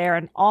get there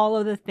and all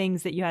of the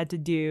things that you had to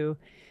do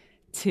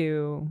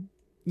to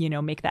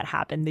make that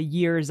happen, the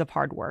years of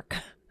hard work.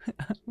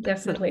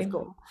 Definitely. So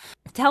cool.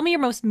 Tell me your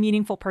most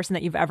meaningful person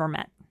that you've ever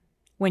met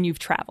when you've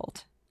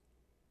traveled.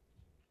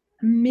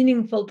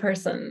 Meaningful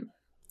person.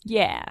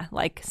 Yeah,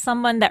 like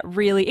someone that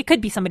really, it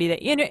could be somebody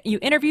that you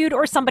interviewed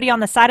or somebody on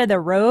the side of the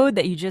road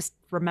that you just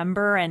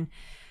remember and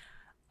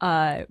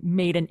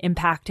made an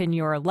impact in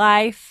your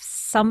life.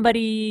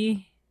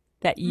 Somebody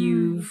that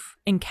you've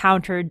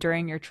encountered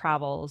during your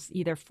travels,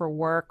 either for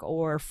work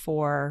or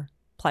for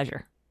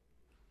pleasure.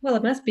 Well,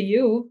 it must be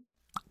you.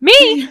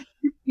 Me?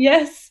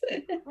 Yes.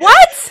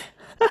 What?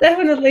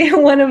 Definitely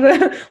one of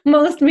the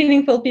most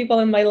meaningful people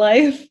in my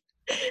life.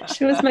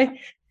 She was my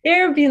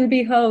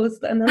Airbnb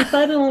host, and then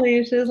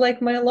suddenly she's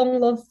like my long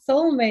lost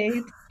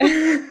soulmate.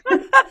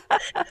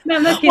 No,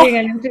 I'm not kidding.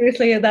 I mean,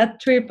 seriously, that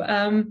trip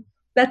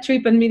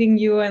and meeting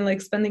you and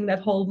like spending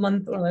that whole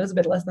month, well, it was a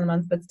bit less than a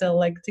month, but still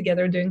like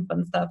together doing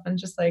fun stuff and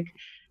just like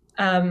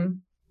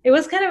it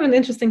was kind of an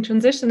interesting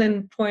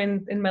transition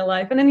point in my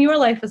life and in your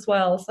life as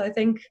well. So I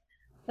think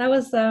that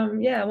was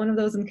one of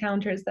those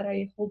encounters that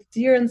I hold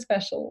dear and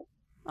special.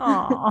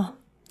 Oh,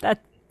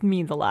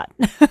 means a lot.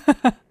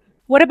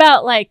 What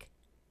about like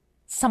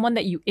someone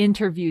that you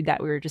interviewed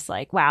that we were just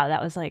like, wow,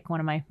 that was like one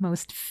of my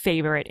most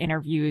favorite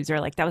interviews, or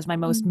like that was my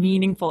most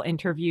meaningful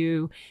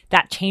interview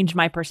that changed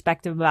my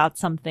perspective about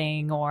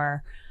something,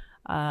 or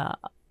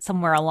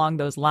somewhere along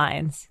those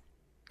lines?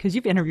 Because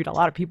you've interviewed a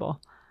lot of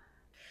people.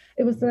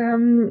 It was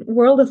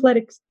World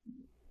Athletics,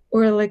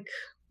 or like,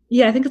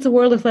 yeah, I think it's a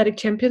World Athletic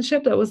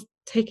Championship that was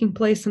taking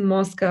place in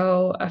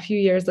Moscow a few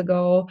years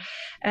ago.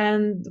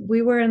 And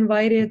we were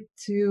invited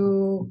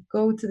to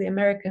go to the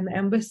American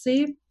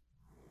embassy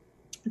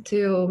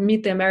to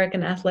meet the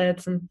American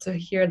athletes and to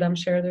hear them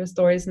share their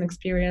stories and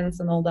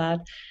experience and all that.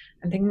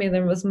 I think maybe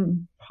there was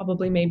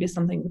probably maybe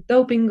something with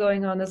doping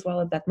going on as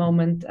well at that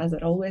moment, as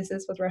it always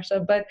is with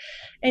Russia. But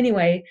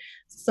anyway,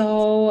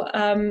 so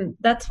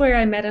that's where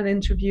I met an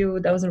interview.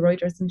 That was a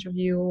Reuters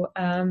interview.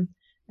 An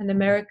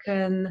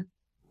American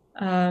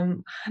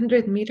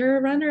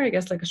 100-meter runner, I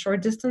guess, like a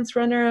short distance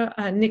runner,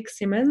 Nick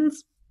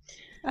Simmons.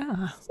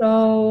 Oh.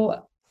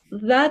 So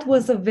that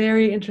was a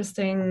very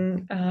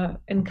interesting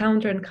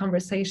encounter and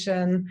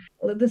conversation.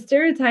 The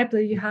stereotype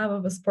that you have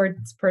of a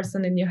sports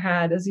person in your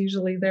head is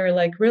usually they're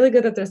like really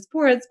good at their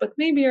sports, but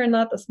maybe you're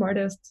not the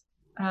smartest,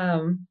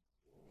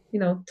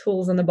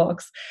 tools in the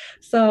box.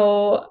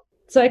 So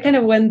I kind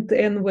of went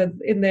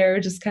in there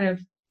just kind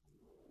of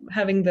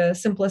having the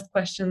simplest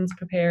questions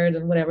prepared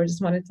and whatever,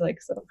 just wanted to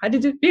like, so how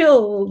did you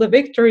feel the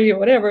victory or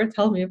whatever,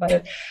 tell me about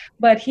it.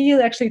 But he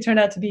actually turned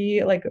out to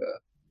be like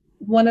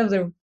one of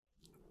the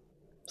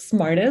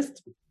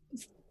smartest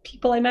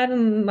people I met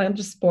in not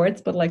just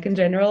sports, but like in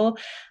general.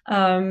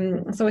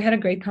 So we had a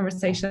great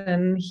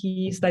conversation.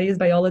 He studies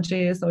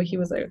biology, so he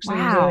was actually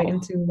really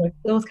into like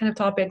those kind of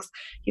topics.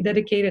 He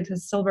dedicated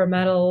his silver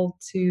medal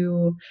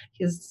to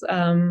his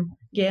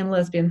gay and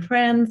lesbian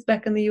friends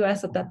back in the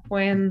US at that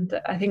point.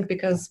 I think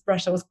because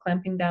Russia was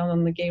clamping down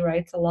on the gay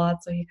rights a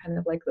lot, so he kind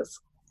of like this.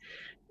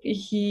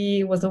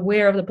 He was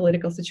aware of the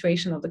political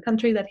situation of the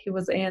country that he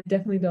was in.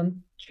 Definitely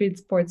don't treat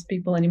sports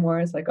people anymore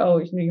as like, oh,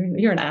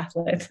 you're an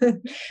athlete,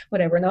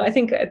 whatever. No, I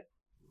think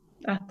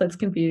athletes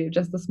can be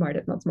just as smart,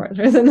 if not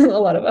smarter, than a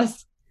lot of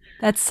us.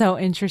 That's so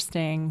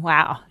interesting.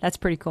 Wow, that's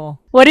pretty cool.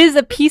 What is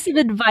a piece of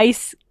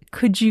advice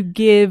could you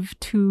give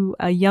to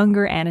a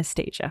younger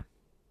Anastasia?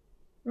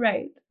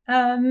 Right.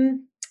 I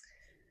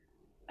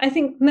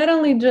think not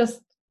only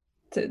just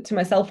to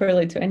myself,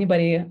 really, to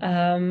anybody.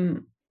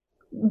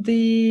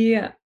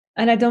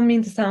 And I don't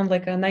mean to sound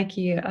like a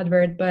Nike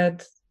advert,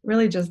 but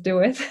really just do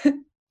it.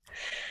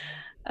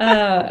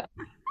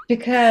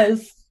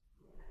 Because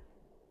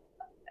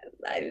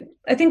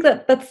I think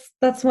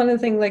that's one of the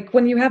things, like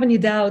when you have any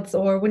doubts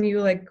or when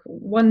you like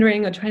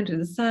wondering or trying to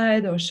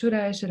decide, or should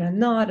I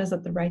not, is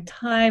it the right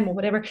time or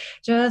whatever,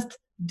 just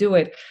do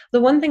it.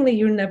 The one thing that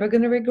you're never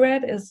going to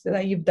regret is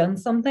that you've done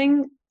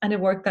something and it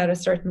worked out a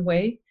certain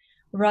way.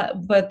 Right,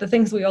 but the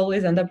things we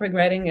always end up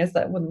regretting is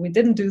that when we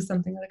didn't do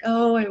something, like,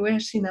 oh, I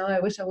wish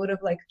I would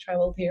have like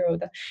traveled here or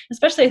that.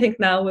 Especially I think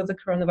now with the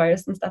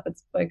coronavirus and stuff,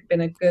 it's like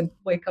been a good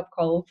wake up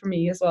call for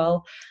me as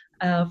well.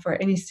 For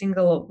any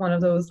single one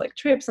of those like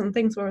trips and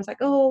things where it's like,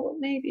 oh,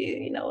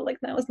 maybe, like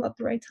now is not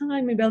the right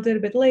time. Maybe I'll do it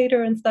a bit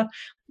later and stuff.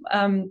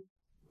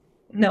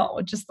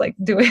 No, just like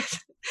do it.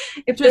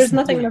 If there's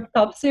nothing that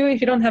stops you,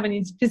 if you don't have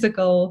any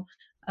physical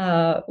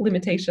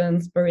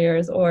limitations,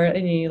 barriers, or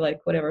any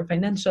like whatever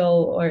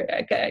financial, or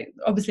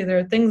obviously there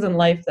are things in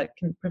life that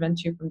can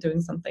prevent you from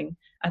doing something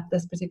at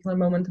this particular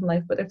moment in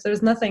life, but if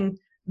there's nothing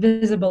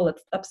visible that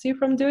stops you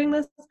from doing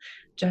this,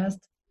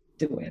 just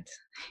do it.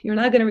 You're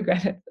not going to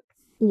regret it.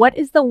 What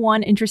is the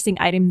one interesting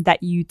item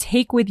that you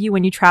take with you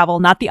when you travel,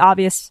 not the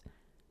obvious,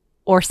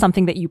 or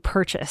something that you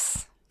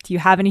purchase? Do you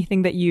have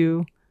anything that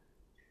you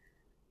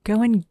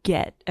go and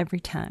get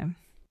every time?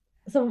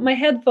 So my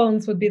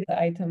headphones would be the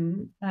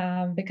item,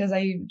 because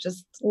I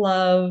just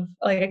love,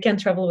 like, I can't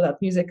travel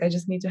without music. I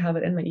just need to have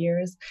it in my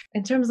ears.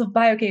 In terms of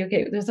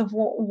okay, there's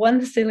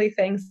one silly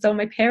thing. So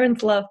my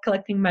parents love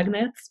collecting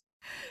magnets.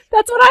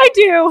 That's what I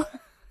do.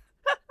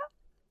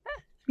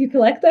 You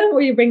collect them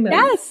or you bring them?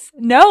 Yes.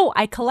 No,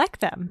 I collect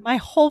them. My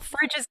whole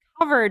fridge is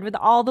covered with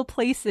all the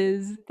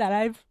places that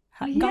I've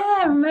gone. Yeah,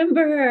 I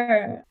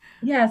remember.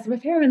 Yes, my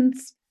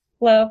parents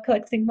love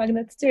collecting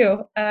magnets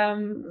too.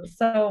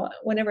 So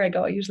whenever I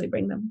go, I usually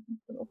bring them.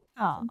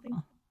 Oh,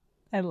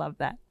 I love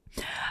that.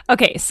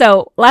 Okay,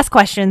 so last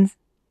question.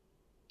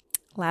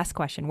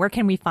 Where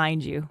can we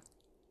find you?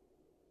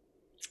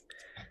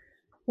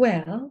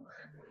 Well,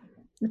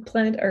 the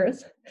planet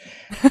Earth.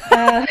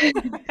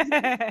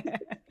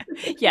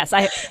 Yes,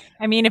 I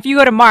mean, if you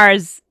go to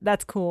Mars,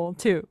 that's cool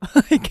too.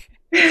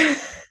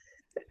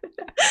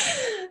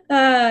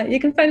 You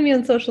can find me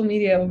on social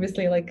media,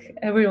 obviously, like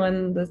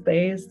everyone these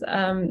days.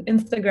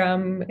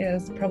 Instagram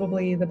is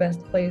probably the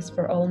best place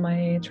for all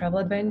my travel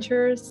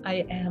adventures.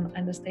 I am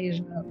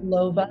Anastasia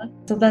Lova.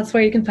 So that's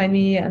where you can find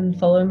me and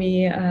follow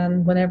me.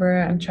 And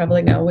whenever I'm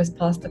traveling, I always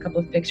post a couple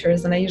of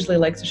pictures. And I usually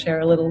like to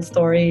share a little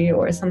story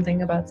or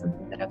something about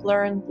something that I've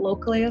learned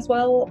locally as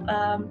well,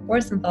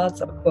 or some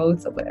thoughts or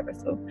quotes or whatever.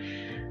 So,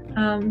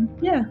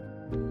 yeah.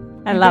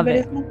 I love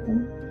it.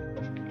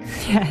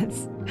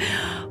 Yes.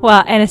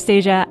 Well,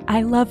 Anastasia,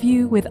 I love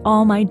you with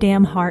all my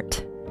damn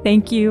heart.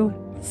 Thank you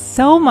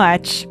so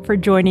much for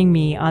joining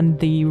me on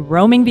the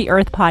Roaming the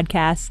Earth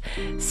podcast,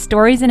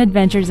 stories and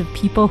adventures of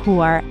people who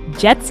are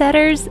jet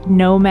setters,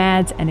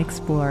 nomads, and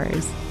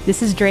explorers.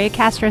 This is Drea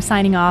Castro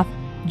signing off.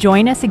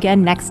 Join us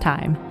again next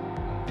time.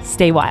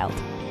 Stay wild.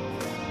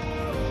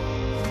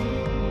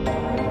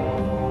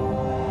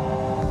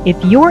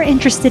 If you're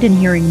interested in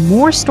hearing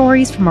more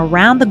stories from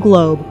around the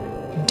globe,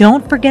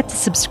 don't forget to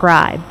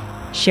subscribe,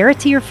 share it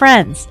to your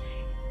friends,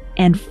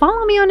 and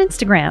follow me on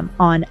Instagram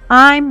on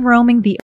I'm Roaming the